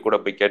விஎம்ஐல கூட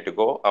போய்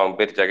கேட்டுக்கோ. அவன்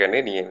பேர் ஜெகன்.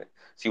 நீ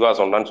சிவா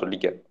சொன்னான்னு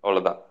சொல்லிக்க,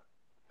 அவ்வளவுதான்.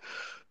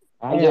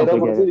 5000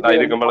 ரூபாய் கொடுத்து நான் விஜய்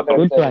இதுக்கு வந்து மேல போட்டோ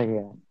எடுத்தாரு.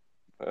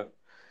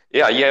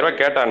 5000 ரூபாய்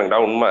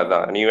கேட்டானுங்கடா, உண்மை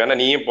தான். நீ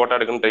வேணா நீயும் போட்டோ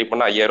எடுக்கணும்னு ட்ரை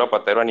பண்ணா 5000 ரூபாய்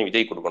 10000 ரூபாய் நீ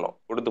விஜய் கொடுக்கணும்.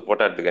 கொடுத்து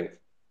போட்டோ எடுத்துக்க.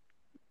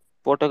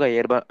 போட்டோக்கு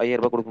 5000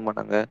 ரூபாய் கொடுக்க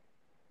மாட்டாங்க.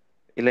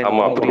 இல்ல எனக்கு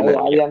ஆமா ஒன்றும் கொடுக்க புரியல.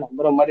 மாட்டேன்.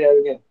 நம்புற மாதிரி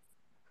ஆகுது.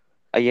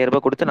 5000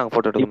 ரூபாய் கொடுத்து நாங்க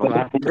போட்டோ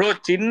எடுக்கணும் ப்ரோ.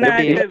 சின்ன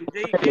எப்படி? ஆக்டர்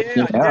விஜய்க்கு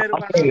 5000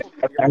 ரூபாய்னா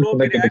எவ்வளவு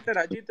பெரிய ஆக்டர்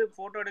அஜித்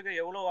போட்டோ எடுக்க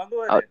எவ்வளவு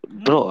வாங்குவாரு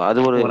ப்ரோ அது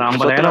ஒரு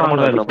சொத்துல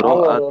அடமானம் வைக்கணும் ப்ரோ.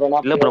 ஒரு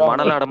இல்ல ப்ரோ 40,000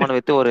 மணல அடமானம்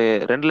வைத்து ஒரு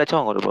 2 லட்சம்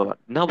வாங்குவாரு ப்ரோ.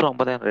 என்ன ப்ரோ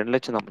 50,000? 2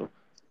 லட்சம் தான் ப்ரோ.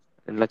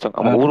 2 லட்சம்.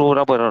 ஆமா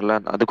ஊரா போயிடும்ல,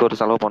 அதுக்கு ஒரு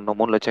செலவு பண்ணணும்.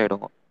 3 லட்சம்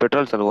ஆயிடும்.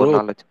 பெட்ரோல் செலவு ஒரு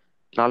 4 லட்சம்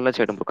 4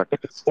 லட்சம் ஆயிடும் ப்ரோ.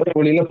 கரெக்ட்.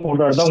 வழியில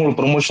போட்டோ எடுத்தா உங்களுக்கு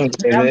ப்ரொமோஷன்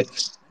கிடையாது.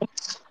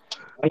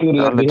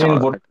 4 லட்சம்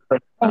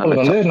உங்களுக்கு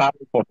வந்து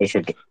நார்மல் போட்டோ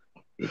ஷூட்.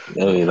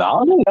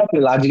 ஏதாவது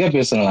லாஜிக்கா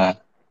பேசுங்களேன்.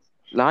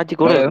 லாஜிக்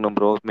கூட இருக்கணும்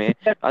ப்ரோ.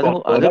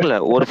 அதுக்குள்ள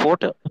ஒரு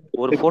போட்டோ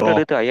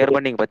எடுத்து 5000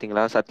 ரூபாய் நீங்க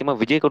பாத்தீங்களா? சத்தியமா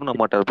விஜய் கூட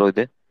நம்ப மாட்டார் ப்ரோ.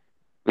 இது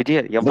விஜய்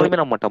எவ்வளவுமே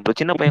நம்ப மாட்டான் ப்ரோ.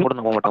 சின்ன பையன் கூட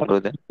நம்ப மாட்டான் ப்ரோ.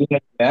 இது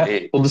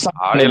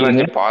ஆடியோ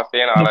லான்ச்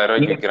பாஸே 4000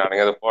 ரூபாய்க்கு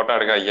விற்கிறானுங்க. அது போட்டோ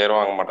எடுக்க 5000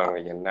 வாங்க மாட்டாங்க.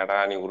 என்னடா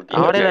நீ உருட்டி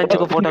ஆடியோ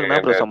லான்ச்சுக்கு போட்டோக்கு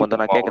என்ன ப்ரோ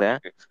சம்பந்தம்? நான் கேக்குறேன்.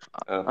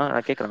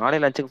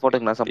 ஆடியோ லான்ச்சுக்கு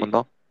போட்டோக்கு என்ன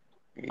சம்பந்தம்?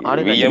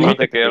 ஆடியோ லான்ச்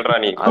பாக்கிறதுக்கு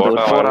அது ஒரு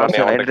 4 hours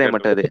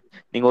என்டர்டைன்மெண்ட். அது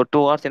நீங்க ஒரு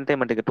 2 hours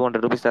என்டர்டைன்மெண்ட்டுக்கு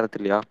 200 rupees தரது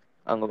இல்லையா?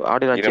 அங்க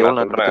ஆடியோ லான்ச் எவ்வளவு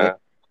நேரம் நடக்குது?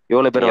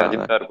 எவ்வளவு பேர்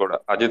வராங்க?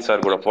 அஜித்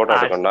சார் கூட போட்டோ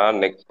எடுக்கணும்னா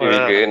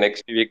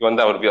நெக்ஸ்ட் வீக்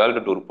வந்து அவர்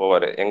வேர்ல்டு டூர்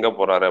போவாரு. எங்க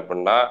போறாரு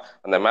அப்படின்னா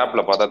அந்த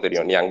மேப்ல பார்த்தா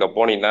தெரியும். நீ அங்க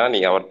போனீங்கன்னா நீ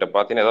அவர்கிட்ட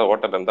பாத்தீங்கன்னா ஏதாவது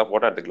ஹோட்டல் இருந்தா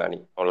போட்டோ எடுத்துக்கலாம். நீ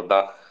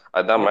அவ்வளவுதான்.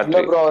 அதுதான்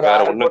மேட்ரு,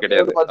 வேற ஒண்ணும்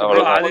கிடையாது.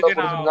 அதுக்கு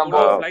நான்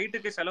அவ்வளவு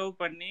ஃளைட்டுக்கு செலவு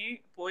பண்ணி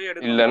போய்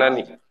இல்லன்னா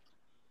எடுக்கணும்.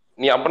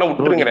 நீ அப்பனா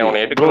விட்டுருங்க,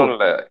 அவனை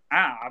எடுக்கணும்ல.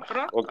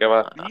 அப்புறம்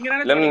ஓகேவா? நீங்க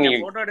தானே சொன்னீங்க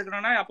போட்டோ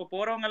எடுக்கணும்னா அப்ப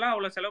போறவங்க எல்லாம்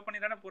அவ்வளவு செலவு பண்ணி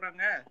தானே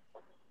போறாங்க.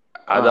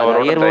 அது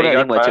அவரோட 5000 ரூபாய்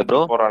அதிகமாச்சு ப்ரோ.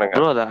 போறானுங்க.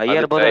 ப்ரோ அது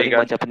 5000 ரூபாய்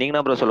அதிகமாச்சு. அப்ப நீங்க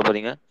என்ன ப்ரோ சொல்ல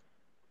போறீங்க?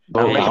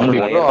 அப்படி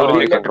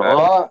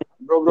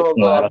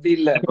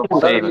இல்ல. இப்ப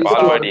படம் ரிலீஸ்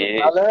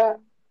ஆகுறதுனால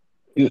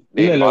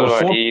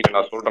பால்வாடி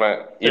நான் சொல்றேன்.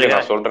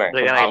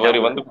 அவர்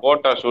வந்து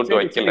போட்டோ ஷூட்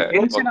வைக்கல.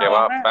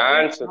 ஓகேவா?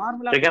 ஃபேன்ஸ்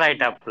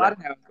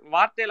பாருங்க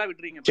வார்த்தையெல்லாம்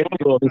விட்டுறீங்க.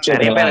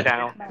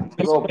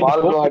 ப்ரோ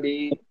பால்வாடி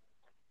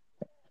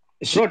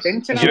ப்ரோ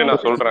டென்ஷன்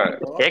நான் சொல்றேன்.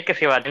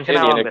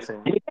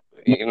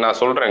 நான்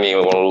சொல்றேன், நீ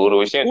ஒரு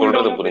விஷயம்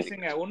சொல்றது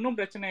புரிஞ்சுங்க. ஒன்னும்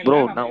பிரச்சனை இல்ல. ப்ரோ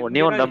நான்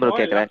ஒண்ணே ஒன்று ப்ரோ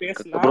கேட்கறேன்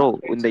ப்ரோ.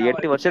 இந்த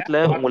 8 வருஷத்துல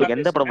உங்களுக்கு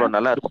எந்த படம் ப்ரோ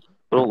நல்லா இருக்கும்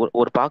ப்ரோ?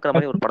 ஒரு பாக்குற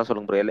மாதிரி ஒரு படம்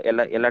சொல்லுங்க ப்ரோ.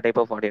 எல்லா டைப்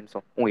ஆஃப்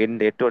ஆடியன்ஸும்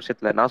இந்த 8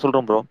 வருஷத்துல நான்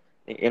சொல்றேன் ப்ரோ.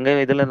 எங்க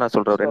இதுல நான்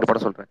சொல்றேன் 2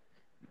 படம் சொல்றேன்.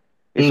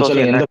 விசுவாசி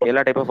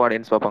எல்லா டைப் ஆஃப்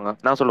ஆடியன்ஸ் பார்ப்பாங்க.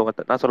 நான் சொல்லுவா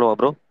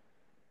ப்ரோ.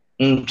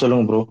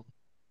 சொல்லுங்க ப்ரோ.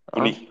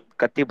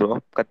 கத்தி ப்ரோ.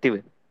 கத்தி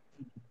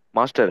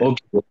மாஸ்டர்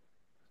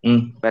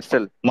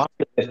மெர்சல்.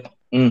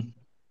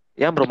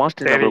 ஏன் ப்ரோ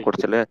மாஸ்டர் தான் ப்ரோ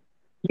குறைச்சல?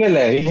 இல்ல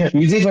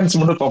விஜய் ஃபேன்ஸ்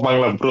மட்டும்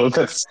பாப்பாங்களா ப்ரோ?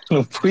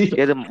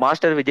 எது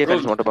மாஸ்டர் விஜய்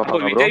ஃபேன்ஸ் மட்டும் பாப்பாங்க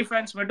ப்ரோ? விஜய்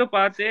ஃபேன்ஸ் மட்டும்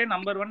பார்த்து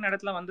நம்பர் 1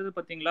 இடத்துல வந்தது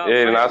பாத்தீங்களா?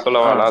 நான்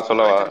சொல்லவாடா.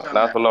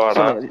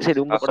 சரி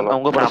உங்க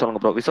படம்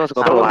சொல்லுங்க ப்ரோ. விஸ்வாஸ்க்கு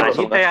அப்புறம் ஒரு படம்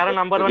சொல்லுங்க. யாரும்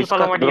நம்பர் 1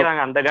 சொல்ல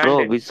மாட்டேங்கிறாங்க. அந்த ப்ரோ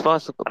காண்டு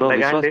விஸ்வாஸ்க்கு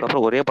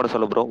அப்புறம் ஒரே படம்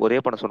சொல்லுங்க ப்ரோ. ஒரே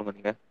படம் சொல்லுங்க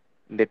நீங்க.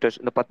 இந்த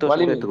 10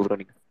 வருஷம் கூட எடுத்துக்க ப்ரோ.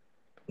 நீங்க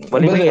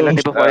வலிமை எல்லா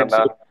டைப் ஆஃப் ஆடியன்ஸ்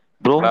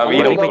ப்ரோ.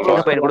 வலிமை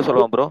சின்ன பையன் கூட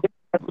சொல்லுவான் ப்ரோ.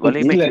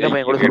 வலிமை சின்ன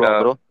பையன் கூட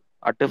சொல்லுவான் ப்ரோ.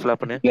 அட்டு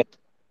ஃபிளாப்னு.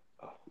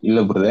 இல்ல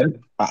பிரதர்,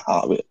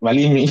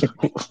 வலிமை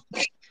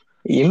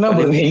என்ன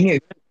பிரதர்?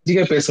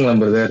 நீங்க பேசுங்க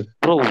பிரதர்.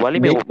 ப்ரோ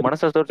வலிமை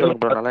மனசாட்சியோட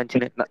சொல்லுங்க ப்ரோ. நல்லா இருந்துச்சு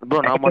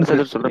ப்ரோ. நான்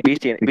மனசாட்சியோட சொல்றேன்.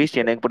 பீஸ்ட்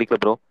எனக்கு பிடிக்கல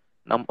ப்ரோ.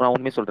 நான்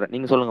உண்மையை சொல்றேன்.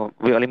 நீங்க சொல்லுங்க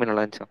வலிமை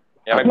நல்லா இருந்துச்சா?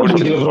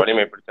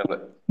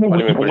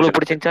 உங்களுக்கு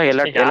பிடிச்சிருந்துச்சா?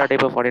 எல்லா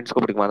டைப் ஆஃப்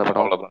ஆடியன்ஸ்க்கும் பிடிக்குமா அந்த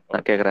படம்?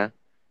 நான் கேக்குறேன்.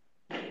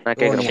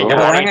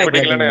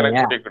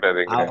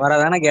 அவரை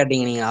தானே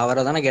கேட்டீங்க நீங்க.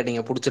 அவரை தானே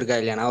கேட்டீங்க பிடிச்சிருக்கா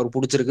இல்லையா? அவர்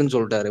பிடிச்சிருக்குன்னு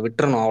சொல்லிட்டாரு.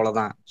 விட்டுறணும்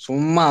அவ்வளவுதான்.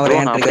 சும்மா அவரை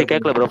அப்படி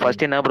கேட்கல ப்ரோ.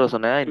 ஃபர்ஸ்ட் என்ன ப்ரோ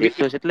சொன்னேன்? இந்த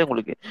 8 வருஷத்துல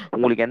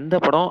உங்களுக்கு எந்த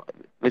படம்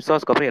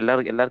விஸ்வாஸ்க்கு அப்புறம்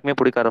எல்லாருக்குமே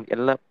பிடிக்க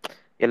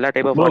எல்லா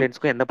டைப் ஆஃப்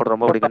ஆடியன்ஸ்க்கும் எந்த படம்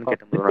ரொம்ப பிடிக்கும்னு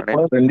கேட்டேன் ப்ரோ நானு.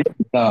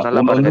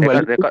 நல்லா பாருங்க.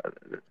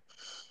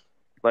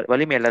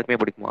 வலிமை எல்லாருக்குமே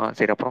பிடிக்குமா?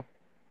 சரி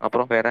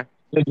அப்புறம் வேற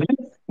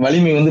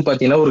வலிமை வந்து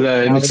பாத்தீங்கன்னா ஒரு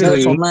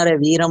சொன்னாரே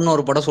வீரம்னு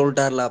ஒரு படம்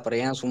சொல்லிட்டார்ல. அப்புறம்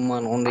ஏன் சும்மா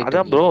நோண்டிட்டு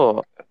அதான் ப்ரோ.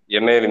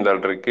 என்ன எறிந்தால்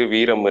இருக்கு,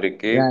 வீரம்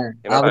இருக்கு,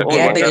 என்னடா அவர் இருக்கு,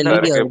 கேட்ட மங்காத்தா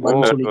கேள்விக்கு இருக்கு, அவர் பதில்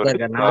பூங்காற்று சொல்லிட்டு தான்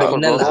இருக்கு. இருக்காரு. நான்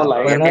இல்ல இல்ல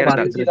அப்ப என்ன இருந்து இருந்தால்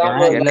பாத்துட்டு இருக்கேன்.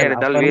 இல்ல என்ன இல்ல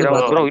இருந்தால் அப்ப இருந்து வீரம்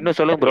ப்ரோ. பாத்துட்டு இன்னும்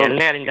சொல்லுங்க ப்ரோ,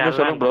 என்ன இன்னும்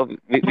சொல்லுங்க ப்ரோ.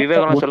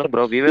 விவேகம் சொல்லுங்க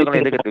ப்ரோ. விவேகம்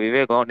எதுக்கு இருக்கு?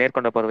 விவேகம்,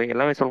 நேர்கொண்ட பார்வை,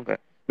 எல்லாமே சொல்லுங்க.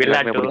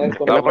 எல்லாமே பில்லாட்டு பிடிக்கும்.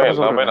 எல்லா எல்லாமே படமும் எல்லாமே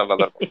சொல்றேன். நல்லா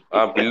தான்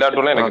இருக்கும்.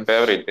 பில்லாட்டுலாம் எனக்கு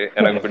ஃபேவரேட்,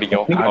 எனக்கு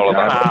பிடிக்கும். யார்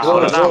அவ்வளவுதான். யார் அவ்வளவுதான்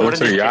ஒரு நிமிஷம்,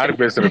 முடிஞ்சிச்சு. யார்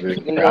பேசுறது?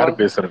 யார்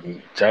பேசுறது?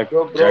 Jack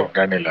jack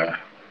டேனியலா?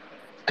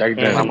 ஜாக்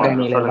ஆமா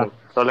டேனியலா? ப்ரோ,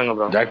 சொல்லுங்க சொல்லுங்க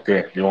ப்ரோ. ஜாக்,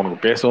 நீ உனக்கு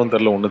பேசவும்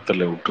தெரியல, ஒன்றும்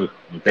தெரியல, விட்டுரு,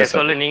 நீ சரி பேசாத.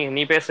 சொல்லு,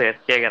 நீ பேசு,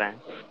 கேக்குறேன்.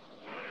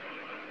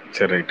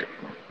 சரி ரைட்டு,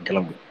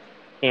 கிளம்பு.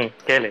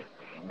 கேளு.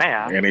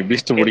 எனக்கு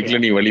பீஸ்ட் பிடிக்கல,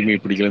 நீ வலிமை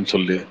பிடிக்கலன்னு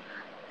சொல்லு.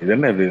 இது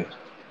என்ன இது?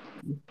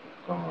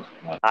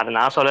 அது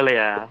நான்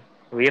சொல்லலையா,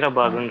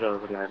 வீரபாகுன்ற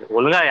சொன்னாரு.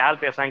 ஒழுங்கா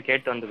யார் பேசுறான்னு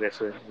கேட்டு வந்து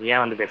பேசு,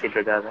 ஏன் வந்து பேசிட்டு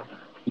இருக்காது.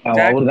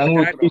 அவர்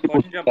தாங்க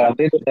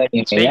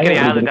ஸ்பீக்கர்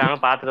யார் இருக்காங்க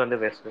பாத்துட்டு வந்து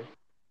பேசு.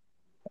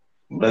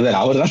 பிரதர்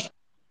அவர் தான்.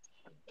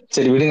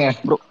 சரி விடுங்க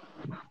bro.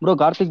 Bro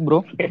Karthik bro.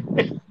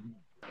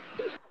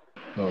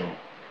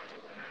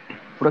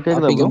 Bro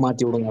கேக்குதா ப்ரோ?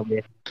 மாத்தி விடுங்க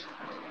அப்படியே.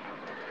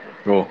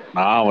 ப்ரோ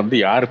நான் வந்து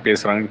யார்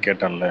பேசுறாங்கன்னு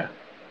கேட்டேன்ல.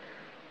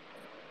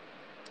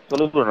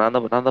 சொல்லு ப்ரோ. நான்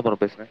தான் ப்ரோ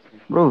பேசுறேன்.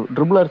 Bro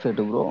triple R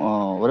set bro.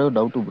 ஒரே ஒரு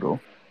doubt bro.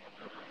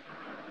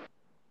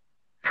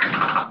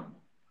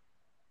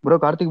 Bro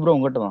Karthik bro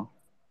உங்ககிட்ட தான்.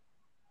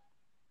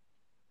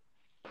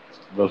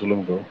 ப்ரோ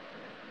சொல்லுங்க ப்ரோ.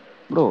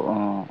 ப்ரோ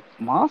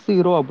மாஸ்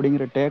ஹீரோ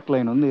அப்படிங்கிற டேக்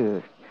லைன் வந்து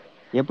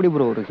எப்படி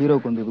ப்ரோ ஒரு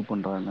ஹீரோக்கு வந்து இது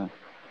பண்றாங்க?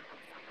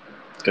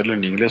 தெரியல,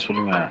 நீங்களே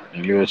சொல்லுங்க.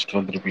 நீங்களே வச்சுட்டு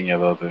வந்திருப்பீங்க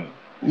ஏதாவது.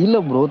 இல்ல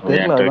ப்ரோ தெரியல,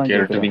 என்கிட்ட அதான்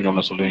கேட்டு கேக்குறேன். நீங்க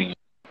ஒண்ணு சொல்லுவீங்க.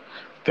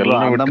 ப்ரோ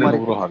தெரியலன்னா அந்த விட்டுருங்க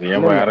மாதிரி ப்ரோ. அது இல்ல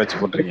ஏன் இல்ல ஆராய்ச்சி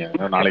பண்றீங்க?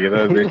 நாளைக்கு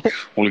ஏதாவது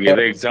உங்களுக்கு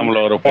ஏதோ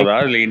எக்ஸாம்பிள் வரப்போதா,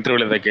 இல்ல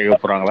இன்டர்வியூல ஏதாவது கேட்க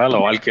போறாங்களா,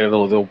 இல்ல வாழ்க்கையில ஏதோ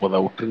உதவ போதா?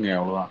 விட்டுருங்க,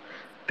 அவ்வளவுதான்.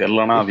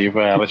 தெரியலன்னா அது இப்ப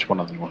ஆராய்ச்சி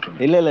பண்ணாதீங்க,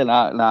 விட்டுருங்க. இல்ல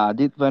நான்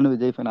அஜித் ஃபேன்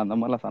விஜய் ஃபேன் அந்த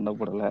மாதிரிலாம் சண்டை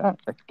போடல.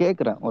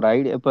 கேக்குறேன் ஒரு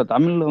ஐடியா. இப்ப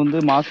தமிழ்ல வந்து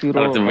மாஸ் ஹீரோ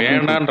அது அப்படின்னு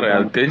வேணான்ற, அது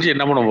சொல்லிட்டு தெரிஞ்சு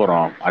என்ன பண்ண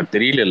போறோம்? அது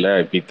தெரியல.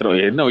 இப்ப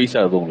இத்தனை என்ன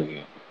வயசாகுது உங்களுக்கு?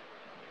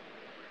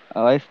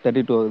 வயசு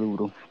 32 ஆகுது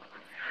ப்ரோ.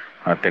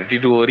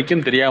 32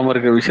 வரைக்கும் தெரியாம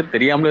இருக்கிற விஷயம்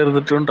தெரியாமலே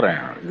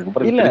இருந்துட்டுன்றேன்.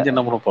 இதுக்கப்புறம் இல்ல தெரிஞ்சு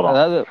என்ன பண்ண போறோம்?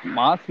 அதாவது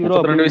மாஸ் ஹீரோ 32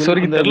 அப்படின்னு வயசு சொல்லி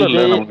வரைக்கும் இந்த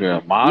தெரியல விஜய் நமக்கு.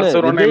 இல்ல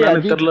மாசம்னு விஜய் என்னன்னு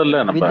அஜித் தெரியல.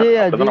 நம்ம விஜய்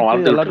அப்படித்தானே அஜித்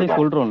வாழ்ந்துகிட்டு எல்லாத்தையும்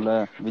இருக்கோம். சொல்றோம்ல.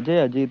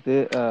 விஜய் அஜித்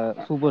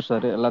சூப்பர்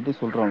ஸ்டார்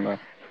எல்லாத்தையும் சொல்றோம்ல.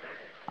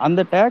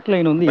 அந்த டேக்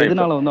லைன் வந்து அதான் இப்ப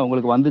எதனால வந்து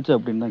அவங்களுக்கு வந்துச்சு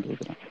அப்படின்னு தான்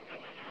கேக்குறேன்.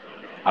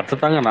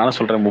 அதைத்தாங்க நானும்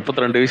சொல்றேன்.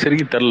 32 வயசு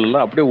வரைக்கும் தெரியல,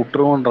 அப்படியே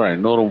விட்டுருவோன்றேன்.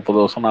 இன்னொரு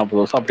 30 வருஷம் 40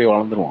 வருஷம் அப்படியே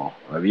வளர்ந்துருவோம்.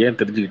 அது ஏன்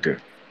தெரிஞ்சுக்கிட்டு?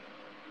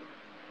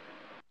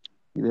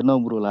 இது என்ன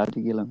ப்ரோ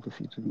லாஜிக் எல்லாம்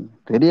பேசிட்டு இருக்கீங்க?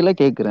 தெரியல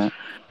கேக்குறேன்.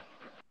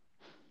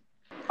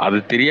 அது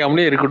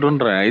தெரியாமலே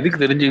இருக்கட்டும்ன்றேன். இதுக்கு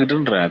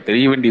தெரிஞ்சுக்கிட்டுன்றேன்.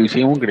 தெரிய வேண்டிய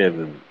விஷயமும்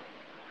கிடையாது.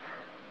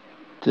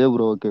 சரி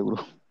ப்ரோ, ஓகே ப்ரோ.